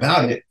part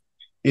about it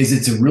is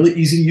it's a really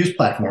easy to use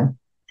platform,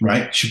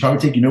 right? It should probably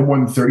take you no more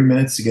than 30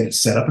 minutes to get it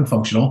set up and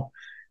functional.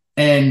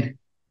 And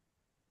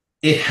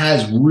it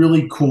has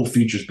really cool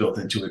features built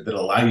into it that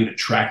allow you to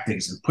track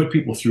things and put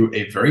people through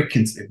a very,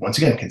 once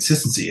again,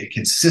 consistency, a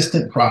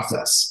consistent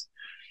process.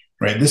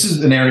 Right. This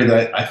is an area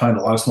that I find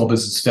a lot of small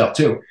businesses fail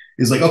too.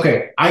 Is like,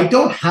 okay, I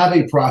don't have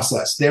a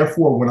process.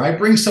 Therefore, when I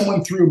bring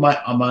someone through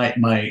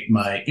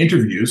my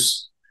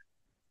interviews,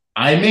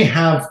 I may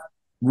have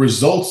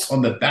results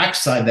on the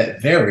backside that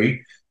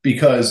vary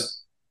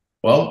because,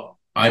 well,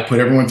 I put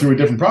everyone through a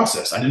different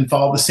process. I didn't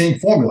follow the same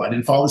formula. I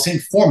didn't follow the same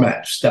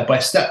format step by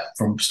step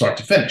from start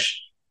to finish.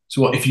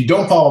 So, well, if you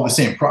don't follow the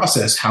same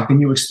process, how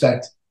can you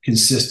expect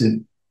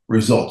consistent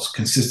results,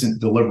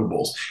 consistent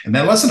deliverables? And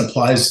that lesson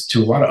applies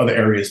to a lot of other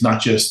areas,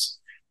 not just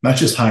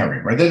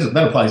hiring, right?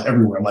 That applies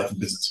everywhere in life and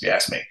business, if you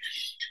ask me.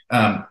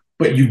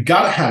 But you've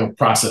got to have a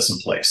process in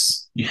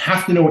place. You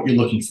have to know what you're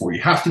looking for.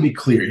 You have to be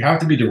clear. You have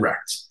to be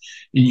direct.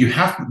 And you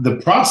have the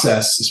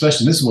process,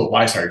 especially, this is what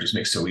WiseHire just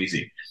makes so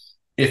easy.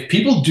 If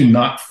people do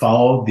not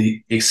follow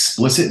the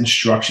explicit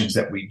instructions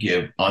that we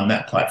give on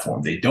that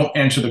platform, they don't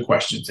answer the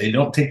questions, they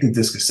don't take the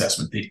DISC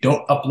assessment, they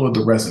don't upload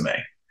the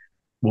resume.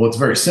 Well, it's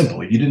very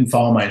simple. You didn't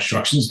follow my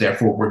instructions,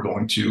 therefore we're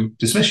going to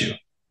dismiss you.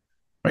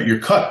 Right? You're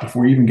cut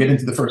before you even get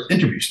into the first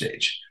interview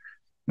stage.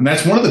 And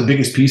that's one of the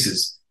biggest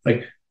pieces.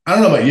 Like, I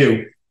don't know about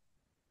you,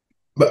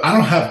 but I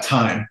don't have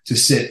time to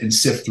sit and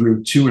sift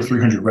through 200 or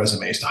 300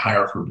 resumes to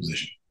hire for a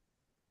position.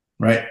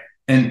 Right?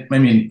 And I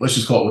mean, let's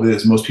just call it what it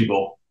is. Most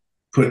people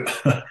put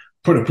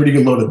a pretty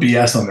good load of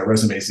BS on their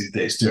resumes these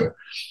days too.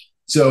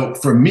 So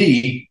for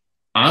me,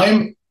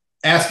 I'm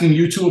asking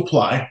you to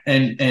apply,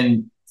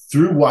 and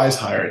through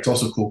WiseHire, it's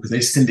also cool because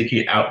they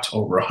syndicate out to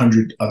over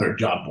 100 other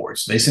job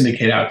boards. They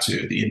syndicate out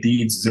to the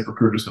Indeeds, the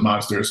ZipRecruiters, the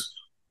Monsters,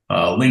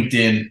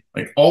 LinkedIn,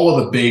 like all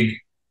of the big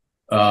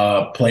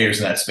players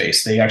in that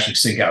space. They actually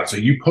sync out. So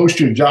you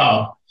post your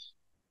job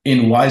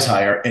in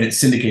WiseHire and it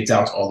syndicates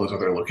out to all those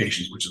other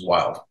locations, which is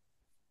wild.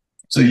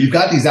 So you've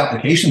got these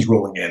applications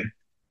rolling in.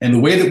 And the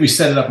way that we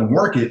set it up and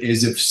work it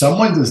is if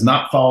someone does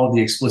not follow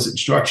the explicit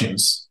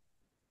instructions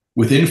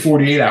within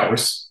 48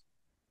 hours,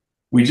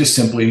 we just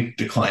simply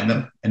decline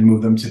them and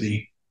move them to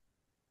the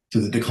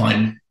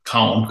decline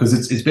column because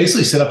it's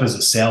basically set up as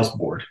a sales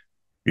board,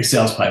 a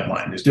sales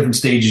pipeline. There's different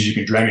stages you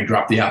can drag and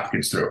drop the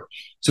applicants through.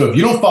 So if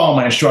you don't follow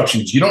my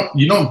instructions, you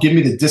don't give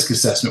me the disc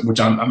assessment, which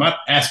I'm not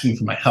asking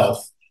for my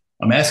health.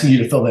 I'm asking you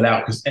to fill that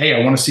out because A,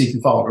 I want to see if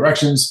you follow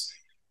directions.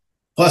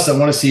 Plus, I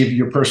want to see if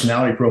your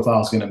personality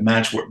profile is going to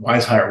match what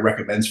Wise Hire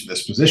recommends for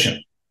this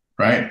position,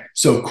 right?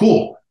 So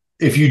cool.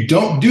 If you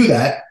don't do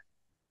that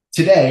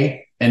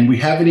today, and we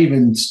haven't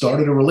even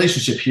started a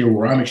relationship here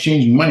where I'm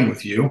exchanging money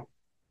with you,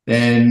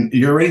 then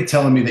you're already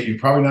telling me that you're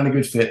probably not a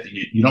good fit, that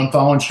you don't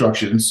follow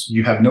instructions,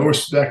 you have no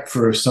respect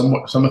for some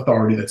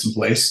authority that's in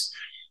place.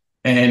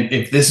 And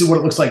if this is what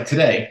it looks like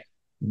today,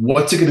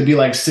 what's it going to be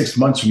like 6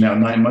 months from now,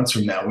 9 months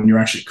from now, when you're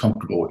actually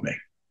comfortable with me?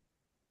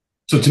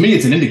 So to me,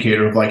 it's an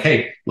indicator of like,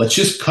 hey, let's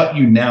just cut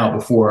you now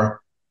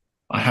before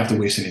I have to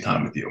waste any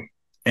time with you.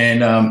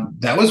 And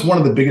that was one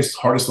of the biggest,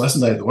 hardest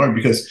lessons I had to learn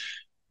because,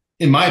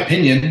 in my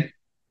opinion,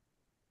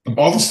 of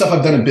all the stuff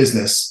I've done in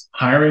business,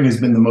 hiring has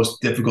been the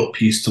most difficult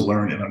piece to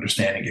learn and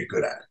understand and get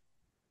good at.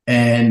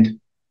 And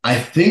I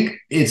think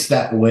it's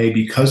that way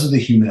because of the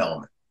human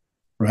element,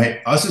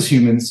 right? Us as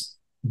humans,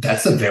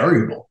 that's a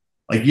variable.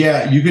 Like,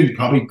 yeah, you can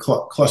probably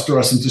cluster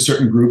us into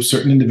certain groups,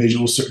 certain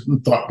individuals,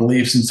 certain thought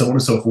beliefs, and so on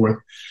and so forth.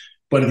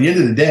 But at the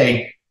end of the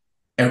day,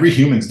 every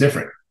human's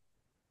different,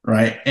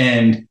 right?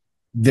 And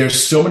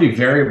there's so many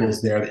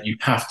variables there that you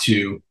have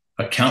to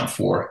account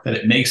for that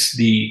it makes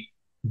the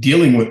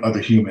dealing with other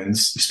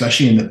humans,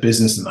 especially in the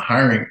business and the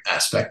hiring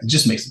aspect, it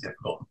just makes it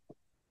difficult.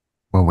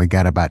 Well, we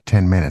got about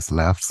 10 minutes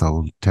left,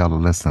 so tell the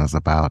listeners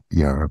about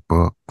your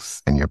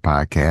books and your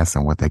podcast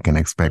and what they can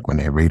expect when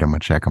they read them or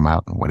check them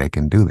out and where they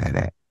can do that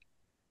at.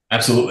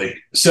 Absolutely.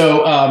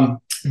 So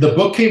the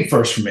book came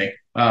first for me.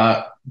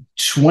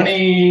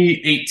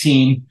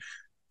 2018,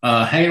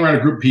 hanging around a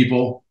group of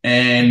people,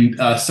 and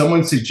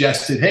someone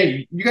suggested,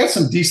 "Hey, you got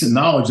some decent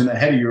knowledge in that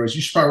head of yours.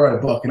 You should probably write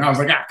a book." And I was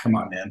like, "Ah, come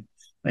on, man.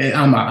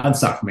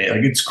 That's not for me. Like,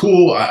 it's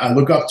cool. I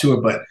look up to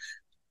it, but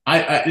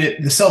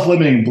the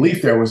self-limiting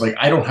belief there was like,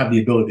 I don't have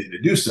the ability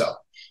to do so."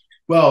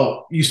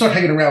 Well, you start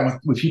hanging around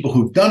with people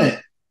who've done it,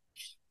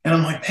 and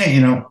I'm like, hey,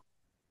 I don't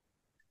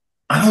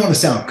want to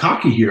sound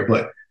cocky here,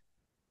 but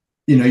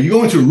you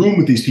go into a room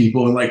with these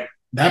people, and like,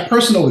 that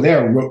person over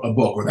there wrote a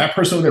book, or that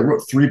person over there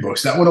wrote 3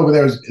 books. That one over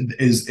there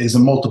is a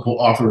multiple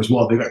author as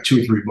well. They've got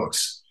 2 or 3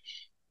 books.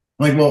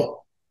 I'm like,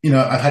 well,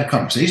 I've had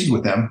conversations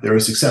with them. They're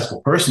a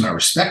successful person. I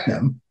respect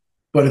them.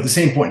 But at the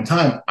same point in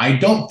time, I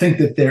don't think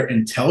that their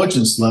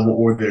intelligence level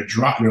or their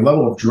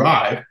level of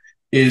drive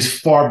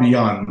is far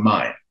beyond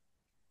mine,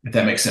 if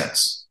that makes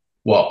sense.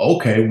 Well,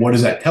 okay, what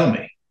does that tell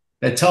me?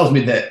 That tells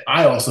me that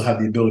I also have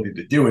the ability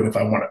to do it if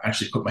I want to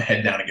actually put my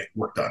head down and get the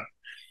work done.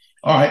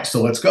 All right,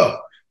 so let's go.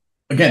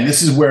 Again,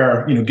 this is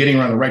where getting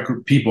around the right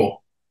group of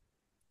people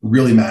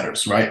really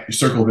matters, right? Your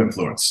circle of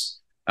influence.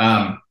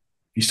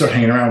 You start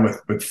hanging around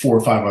with 4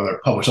 or 5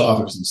 other published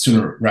authors, and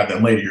sooner rather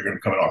than later, you're going to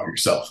become an author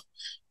yourself.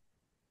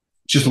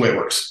 It's just the way it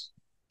works.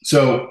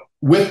 So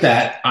with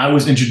that, I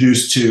was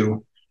introduced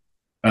to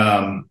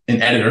an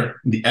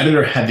editor. The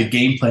editor had the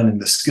game plan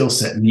and the skill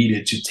set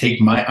needed to take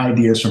my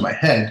ideas from my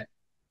head,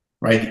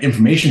 right, the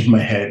information from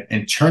my head,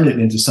 and turn it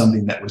into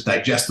something that was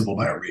digestible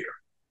by a reader,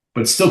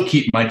 but still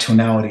keep my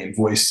tonality and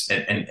voice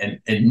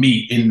and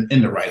me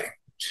in the writing.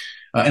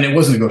 And it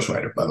wasn't a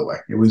ghostwriter, by the way.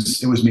 It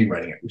was me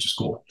writing it, which is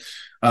cool.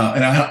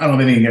 And I don't have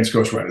anything against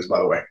ghostwriters, by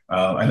the way.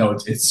 I know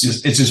it's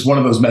just one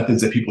of those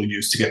methods that people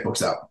use to get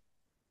books out.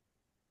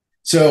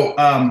 So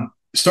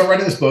start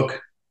writing this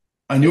book.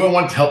 I knew I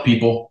wanted to help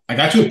people. I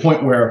got to a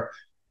point where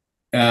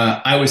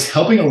I was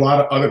helping a lot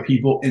of other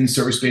people in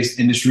service-based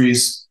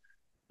industries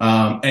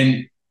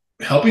and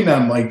helping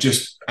them like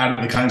just out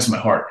of the kindness of my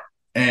heart.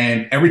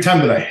 And every time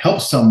that I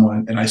helped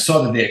someone and I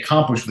saw that they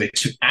accomplished, they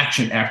took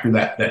action after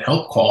that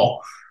help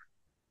call,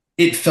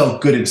 it felt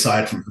good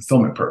inside from a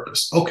fulfillment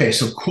purpose. Okay,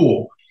 so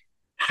cool.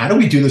 How do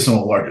we do this on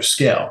a larger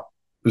scale?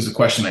 Was the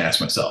question I asked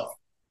myself.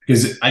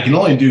 Because I can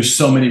only do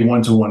so many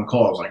one-to-one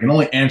calls. I can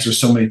only answer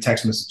so many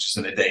text messages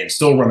in a day and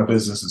still run a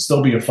business and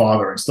still be a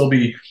father and still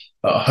be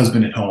a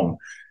husband at home,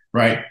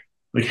 right?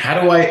 Like, how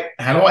do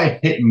I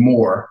hit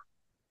more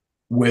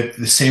with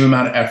the same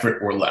amount of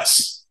effort or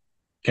less?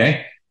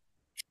 Okay.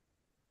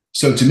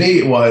 So to me,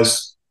 it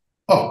was,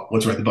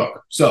 let's write the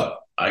book. So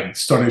I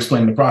started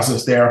explaining the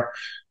process there.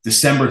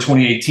 December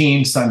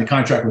 2018, signed a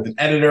contract with an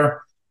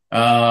editor,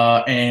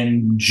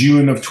 and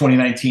June of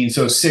 2019.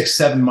 So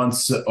 6-7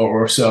 months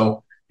or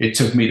so it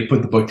took me to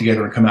put the book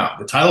together and come out.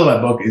 The title of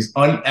that book is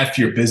Un-F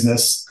Your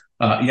Business.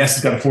 Yes,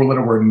 it's got a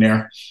 4-letter word in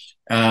there.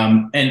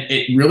 And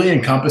it really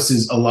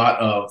encompasses a lot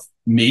of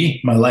me,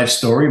 my life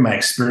story, my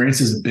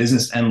experiences in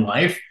business and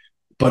life,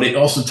 but it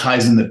also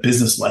ties in the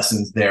business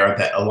lessons there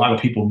that a lot of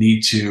people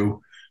need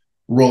to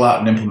roll out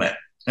and implement.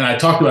 And I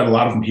talked about a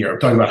lot of them here. I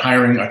talked about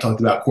hiring. I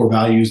talked about core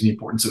values and the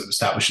importance of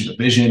establishing a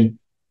vision.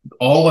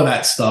 All of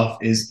that stuff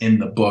is in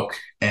the book.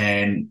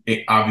 And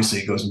it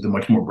obviously goes into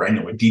much more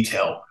granular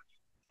detail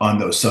on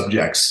those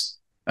subjects.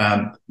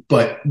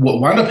 But what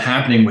wound up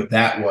happening with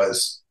that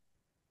was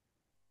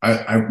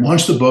I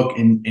launched the book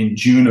in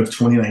June of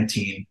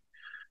 2019.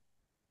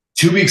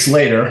 2 weeks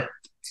later,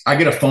 I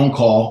get a phone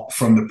call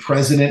from the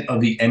president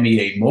of the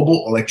MEA,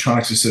 Mobile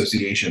Electronics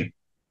Association.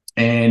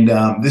 And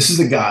this is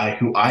a guy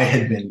who I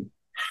had been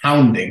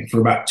hounding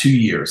for about 2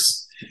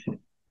 years.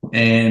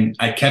 And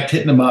I kept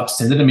hitting him up,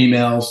 sending him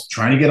emails,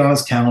 trying to get on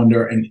his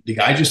calendar. And the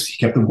guy he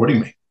kept avoiding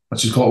me.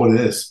 Let's just call it what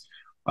it is.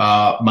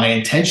 My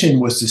intention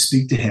was to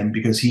speak to him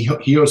because he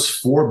hosts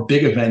 4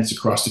 big events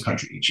across the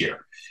country each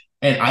year.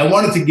 And I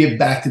wanted to give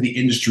back to the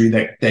industry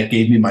that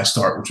gave me my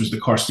start, which was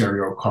the car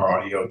stereo, car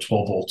audio,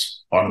 12 volt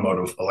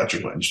automotive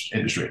electrical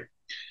industry.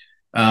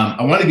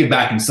 I wanted to give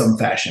back in some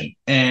fashion.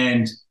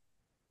 And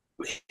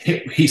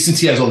since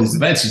he has all these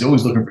events, he's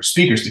always looking for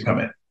speakers to come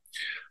in.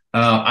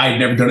 I had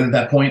never done it at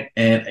that point,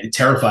 and it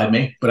terrified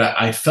me, but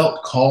I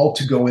felt called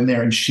to go in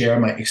there and share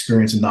my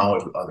experience and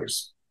knowledge with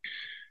others.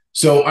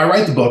 So I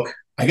write the book.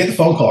 I get the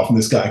phone call from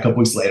this guy a couple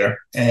weeks later,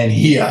 and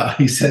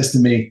he says to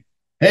me,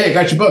 "Hey, I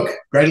got your book.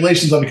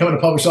 Congratulations on becoming a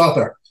published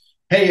author.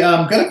 Hey,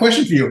 got a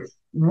question for you.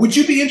 Would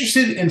you be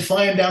interested in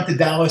flying down to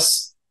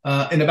Dallas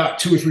in about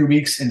 2 or 3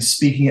 weeks and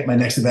speaking at my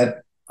next event?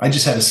 I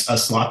just had a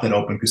slot that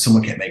opened because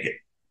someone can't make it."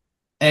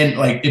 And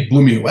like, it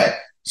blew me away.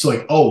 So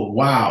like, oh,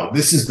 wow,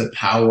 this is the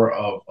power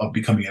of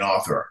becoming an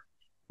author,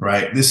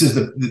 right? This is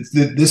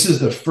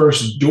the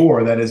first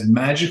door that has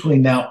magically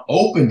now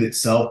opened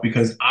itself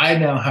because I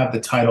now have the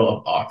title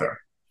of author.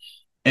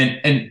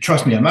 And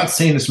trust me, I'm not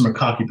saying this from a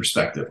cocky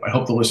perspective. I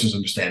hope the listeners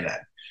understand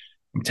that.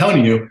 I'm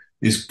telling you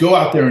is go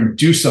out there and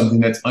do something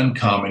that's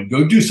uncommon.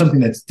 Go do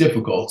something that's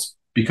difficult,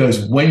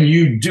 because when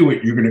you do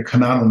it, you're going to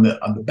come out on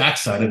the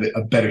backside of it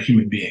a better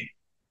human being.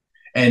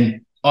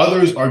 And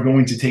others are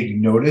going to take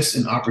notice,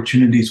 and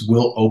opportunities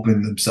will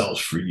open themselves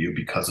for you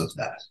because of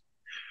that.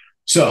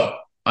 So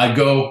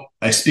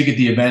I speak at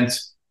the event,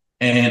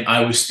 and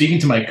I was speaking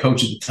to my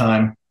coach at the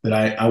time that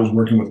I was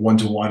working with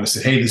one-to-one. I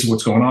said, "Hey, this is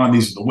what's going on.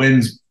 These are the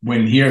wins.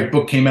 When here, the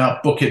book came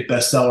out, book hit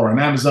bestseller on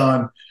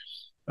Amazon.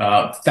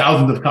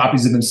 Thousands of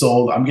copies have been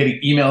sold. I'm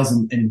getting emails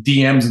and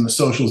DMs in the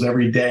socials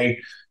every day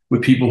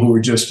with people who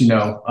are just,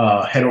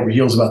 head over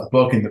heels about the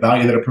book and the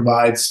value that it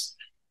provides."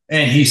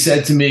 And he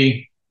said to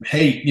me,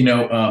 "Hey,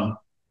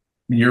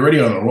 you're already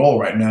on a roll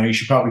right now. You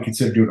should probably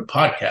consider doing a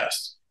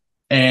podcast."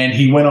 And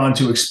he went on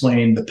to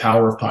explain the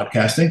power of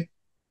podcasting.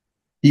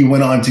 He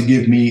went on to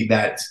give me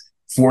that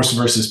force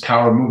versus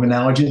power move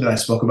analogy that I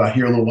spoke about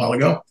here a little while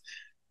ago,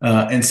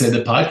 and said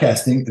that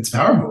podcasting, it's a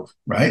power move,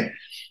 right?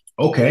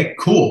 Okay,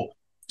 cool.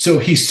 So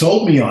he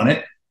sold me on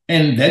it.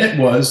 And then it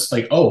was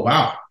like, oh,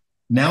 wow.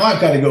 Now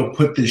I've got to go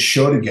put this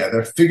show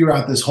together, figure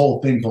out this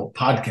whole thing called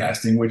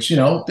podcasting, which,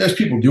 there's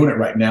people doing it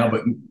right now,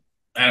 but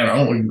I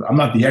don't know. I'm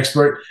not the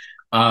expert.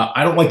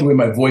 I don't like the way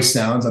my voice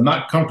sounds. I'm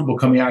not comfortable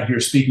coming out here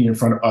speaking in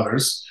front of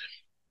others.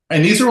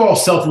 And these are all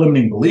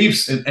self-limiting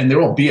beliefs, and they're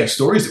all BS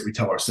stories that we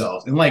tell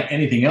ourselves. And like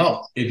anything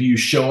else, if you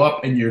show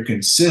up and you're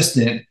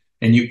consistent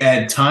and you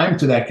add time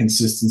to that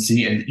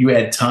consistency, and you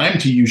add time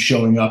to you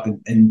showing up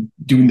and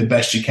doing the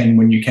best you can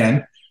when you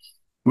can,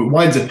 what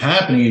winds up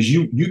happening is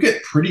you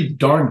get pretty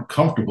darn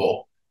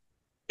comfortable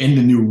in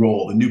the new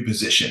role, the new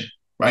position,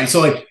 right? So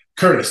like,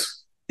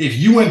 Curtis, if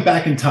you went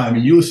back in time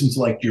and you listened to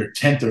like your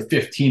 10th or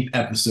 15th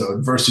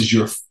episode versus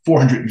your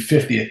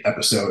 450th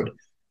episode,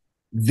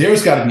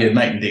 there's got to be a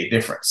night and day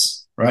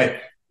difference,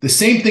 right? The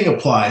same thing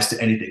applies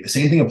to anything. The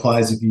same thing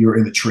applies if you're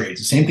in the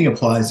trades. The same thing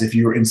applies if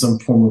you're in some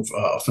form of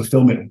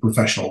fulfillment and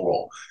professional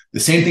role.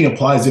 The same thing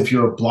applies if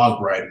you're a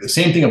blog writer. The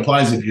same thing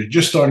applies if you're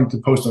just starting to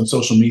post on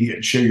social media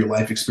and share your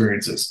life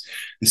experiences.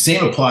 The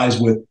same applies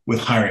with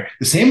hiring.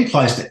 The same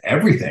applies to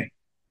everything.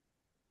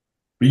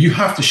 But you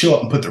have to show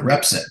up and put the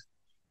reps in,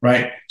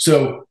 right?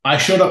 So I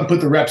showed up and put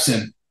the reps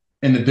in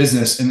the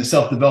business, in the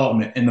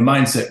self-development, in the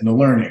mindset, and the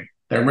learning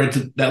that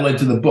led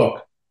to the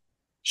book.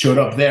 Showed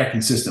up there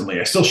consistently.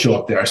 I still show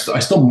up there. I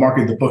still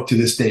market the book to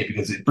this day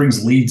because it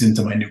brings leads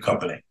into my new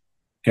company.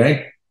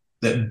 Okay.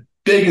 The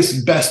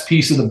biggest, best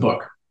piece of the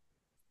book.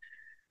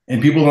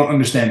 And people don't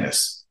understand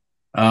this.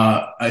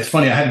 It's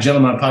funny. I had a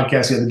gentleman on a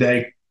podcast the other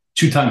day,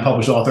 2-time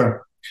published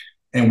author,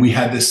 and we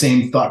had the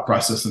same thought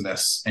process in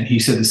this. And he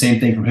said the same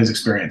thing from his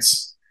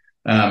experience.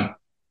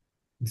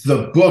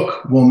 The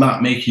book will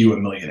not make you a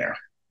millionaire.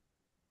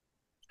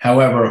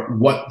 However,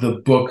 what the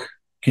book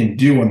can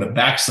do on the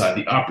backside,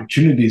 the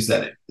opportunities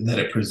that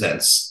it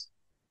presents,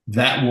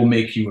 that will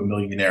make you a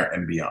millionaire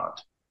and beyond.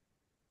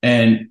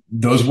 And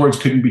those words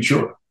couldn't be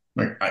truer.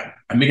 Like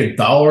I make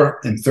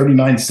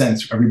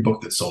 $1.39 for every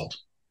book that's sold.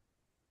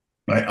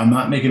 Right? I'm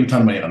not making a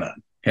ton of money on that.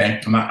 Okay.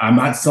 I'm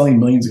not selling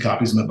millions of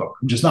copies of my book.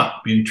 I'm just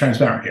not being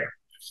transparent here.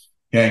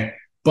 Okay.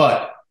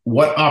 But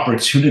what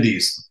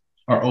opportunities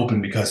are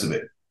open because of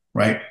it,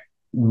 right?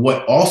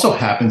 What also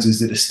happens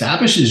is it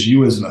establishes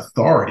you as an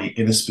authority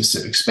in a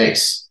specific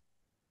space.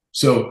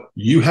 So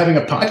you having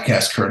a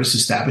podcast, Curtis,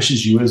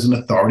 establishes you as an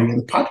authority in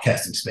the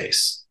podcasting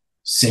space.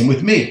 Same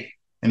with me,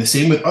 and the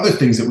same with other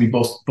things that we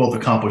both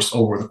accomplished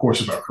over the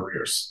course of our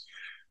careers.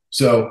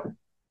 So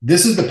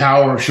this is the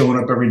power of showing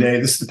up every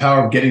day. This is the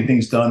power of getting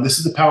things done. This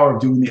is the power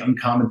of doing the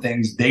uncommon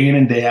things day in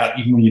and day out,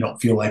 even when you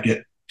don't feel like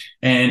it.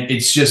 And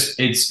it's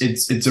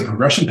a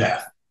progression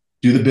path.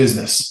 Do the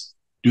business,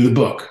 do the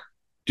book,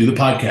 do the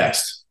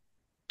podcast,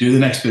 do the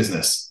next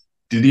business,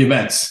 do the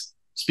events,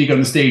 speak on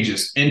the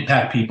stages,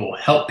 impact people,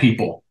 help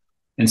people,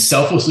 and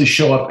selflessly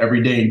show up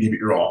every day and give it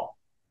your all.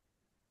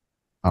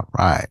 All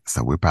right.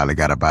 So we probably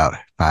got about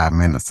 5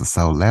 minutes or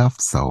so left.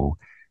 So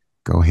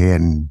go ahead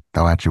and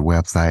throw out your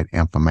website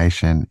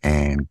information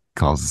and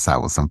close us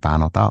out with some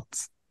final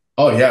thoughts.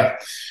 Oh, yeah.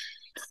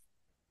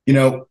 You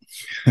know,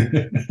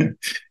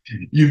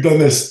 you've done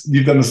this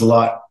a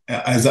lot,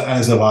 as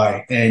have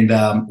I. And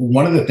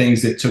one of the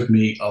things that took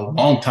me a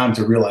long time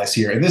to realize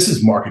here, and this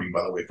is marketing,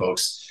 by the way,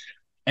 folks.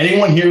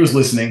 Anyone here who's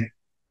listening,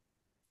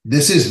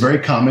 this is very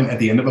common at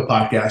the end of a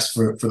podcast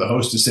for the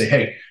host to say,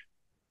 hey,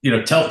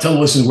 tell the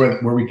listeners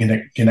where we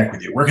can connect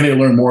with you. Where can they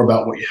learn more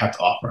about what you have to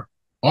offer?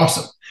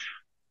 Awesome.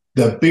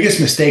 The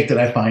biggest mistake that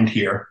I find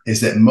here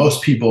is that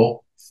most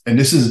people, and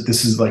this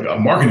is like a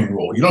marketing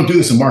rule. You don't do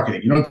this in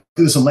marketing. You don't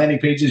do this on landing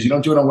pages. You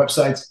don't do it on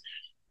websites.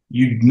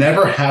 You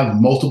never have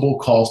multiple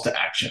calls to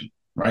action,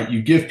 right?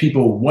 You give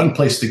people one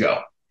place to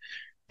go.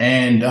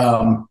 And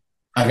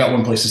I got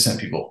one place to send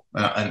people.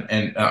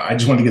 And I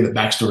just want to give the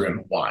backstory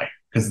on why,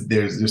 because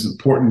there's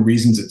important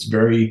reasons. It's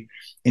very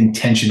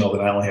intentional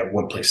that I only have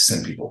one place to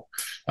send people.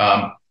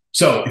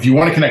 So if you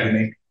want to connect with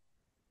me,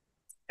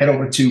 head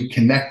over to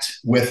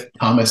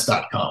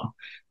connectwiththomas.com.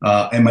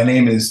 And my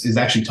name is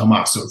actually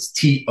Tomas, so it's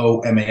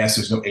Tomas.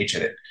 There's no H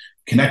in it.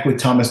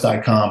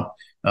 Connectwiththomas.com.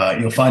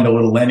 You'll find a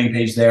little landing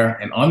page there.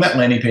 And on that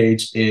landing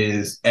page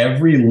is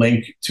every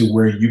link to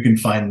where you can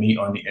find me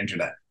on the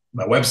internet.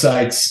 My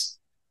websites.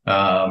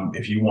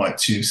 If you want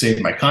to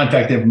save my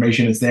contact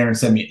information, it's there, and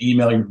send me an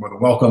email. You're more than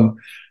welcome.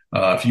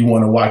 If you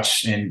want to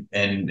watch and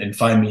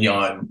find me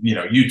on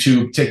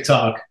YouTube,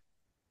 TikTok,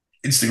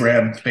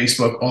 Instagram,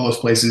 Facebook, all those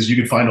places, you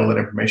can find all that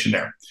information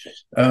there.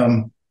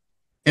 And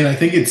I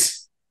think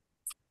it's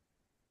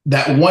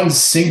that one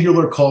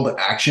singular call to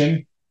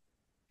action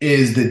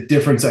is the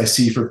difference I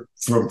see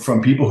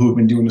from people who've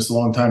been doing this a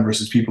long time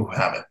versus people who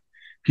haven't.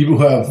 People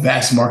who have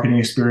vast marketing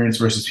experience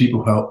versus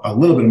people who have a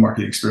little bit of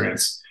marketing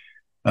experience.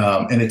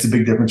 And it's a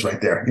big difference right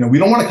there. We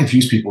don't want to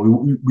confuse people.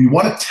 We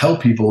want to tell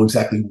people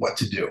exactly what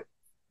to do.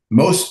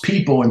 Most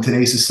people in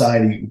today's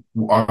society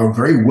are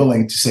very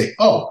willing to say,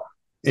 oh,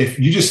 if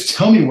you just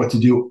tell me what to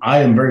do, I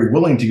am very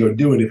willing to go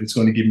do it if it's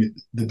going to give me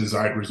the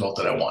desired result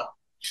that I want.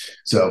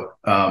 So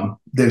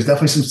there's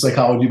definitely some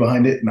psychology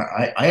behind it. And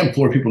I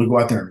implore people to go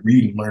out there and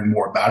read and learn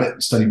more about it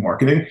and study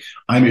marketing.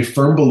 I'm a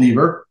firm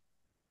believer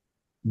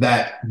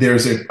that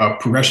there's a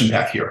progression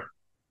path here.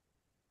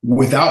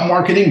 Without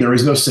marketing, there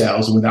is no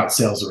sales, and without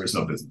sales, there is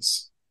no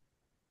business.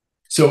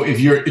 So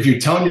if you're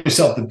telling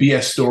yourself the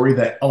BS story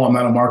that, oh, I'm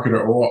not a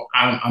marketer, or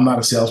I'm not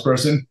a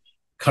salesperson,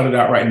 cut it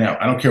out right now.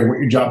 I don't care what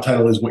your job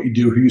title is, what you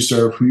do, who you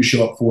serve, who you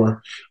show up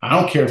for. I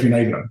don't care if you're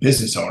not even a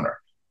business owner.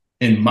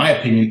 In my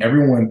opinion,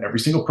 every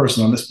single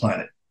person on this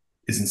planet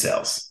is in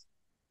sales.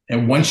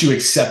 And once you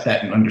accept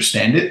that and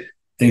understand it,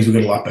 things will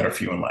get a lot better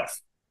for you in life.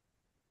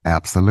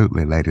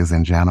 Absolutely. Ladies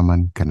and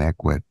gentlemen,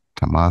 connect with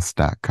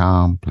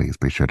Tomas.com. Please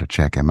be sure to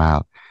check him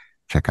out.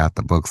 Check out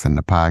the books and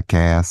the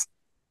podcast.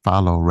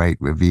 Follow, rate,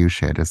 review,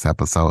 share this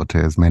episode to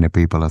as many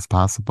people as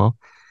possible.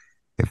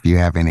 If you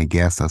have any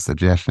guests or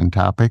suggestion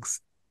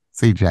topics,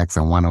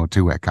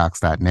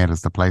 cjackson102@cox.net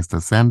is the place to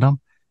send them.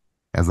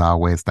 As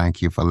always,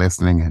 thank you for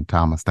listening. And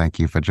Tomas, thank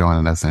you for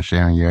joining us and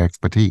sharing your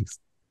expertise.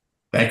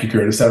 Thank you,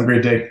 Curtis. Have a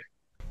great day.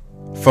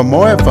 For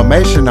more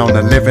information on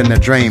the Living the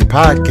Dream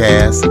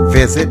podcast,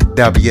 visit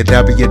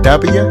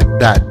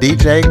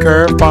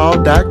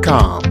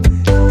www.djcurveball.com.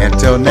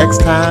 Until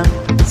next time,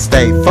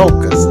 stay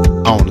focused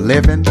on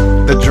living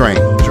the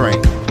dream.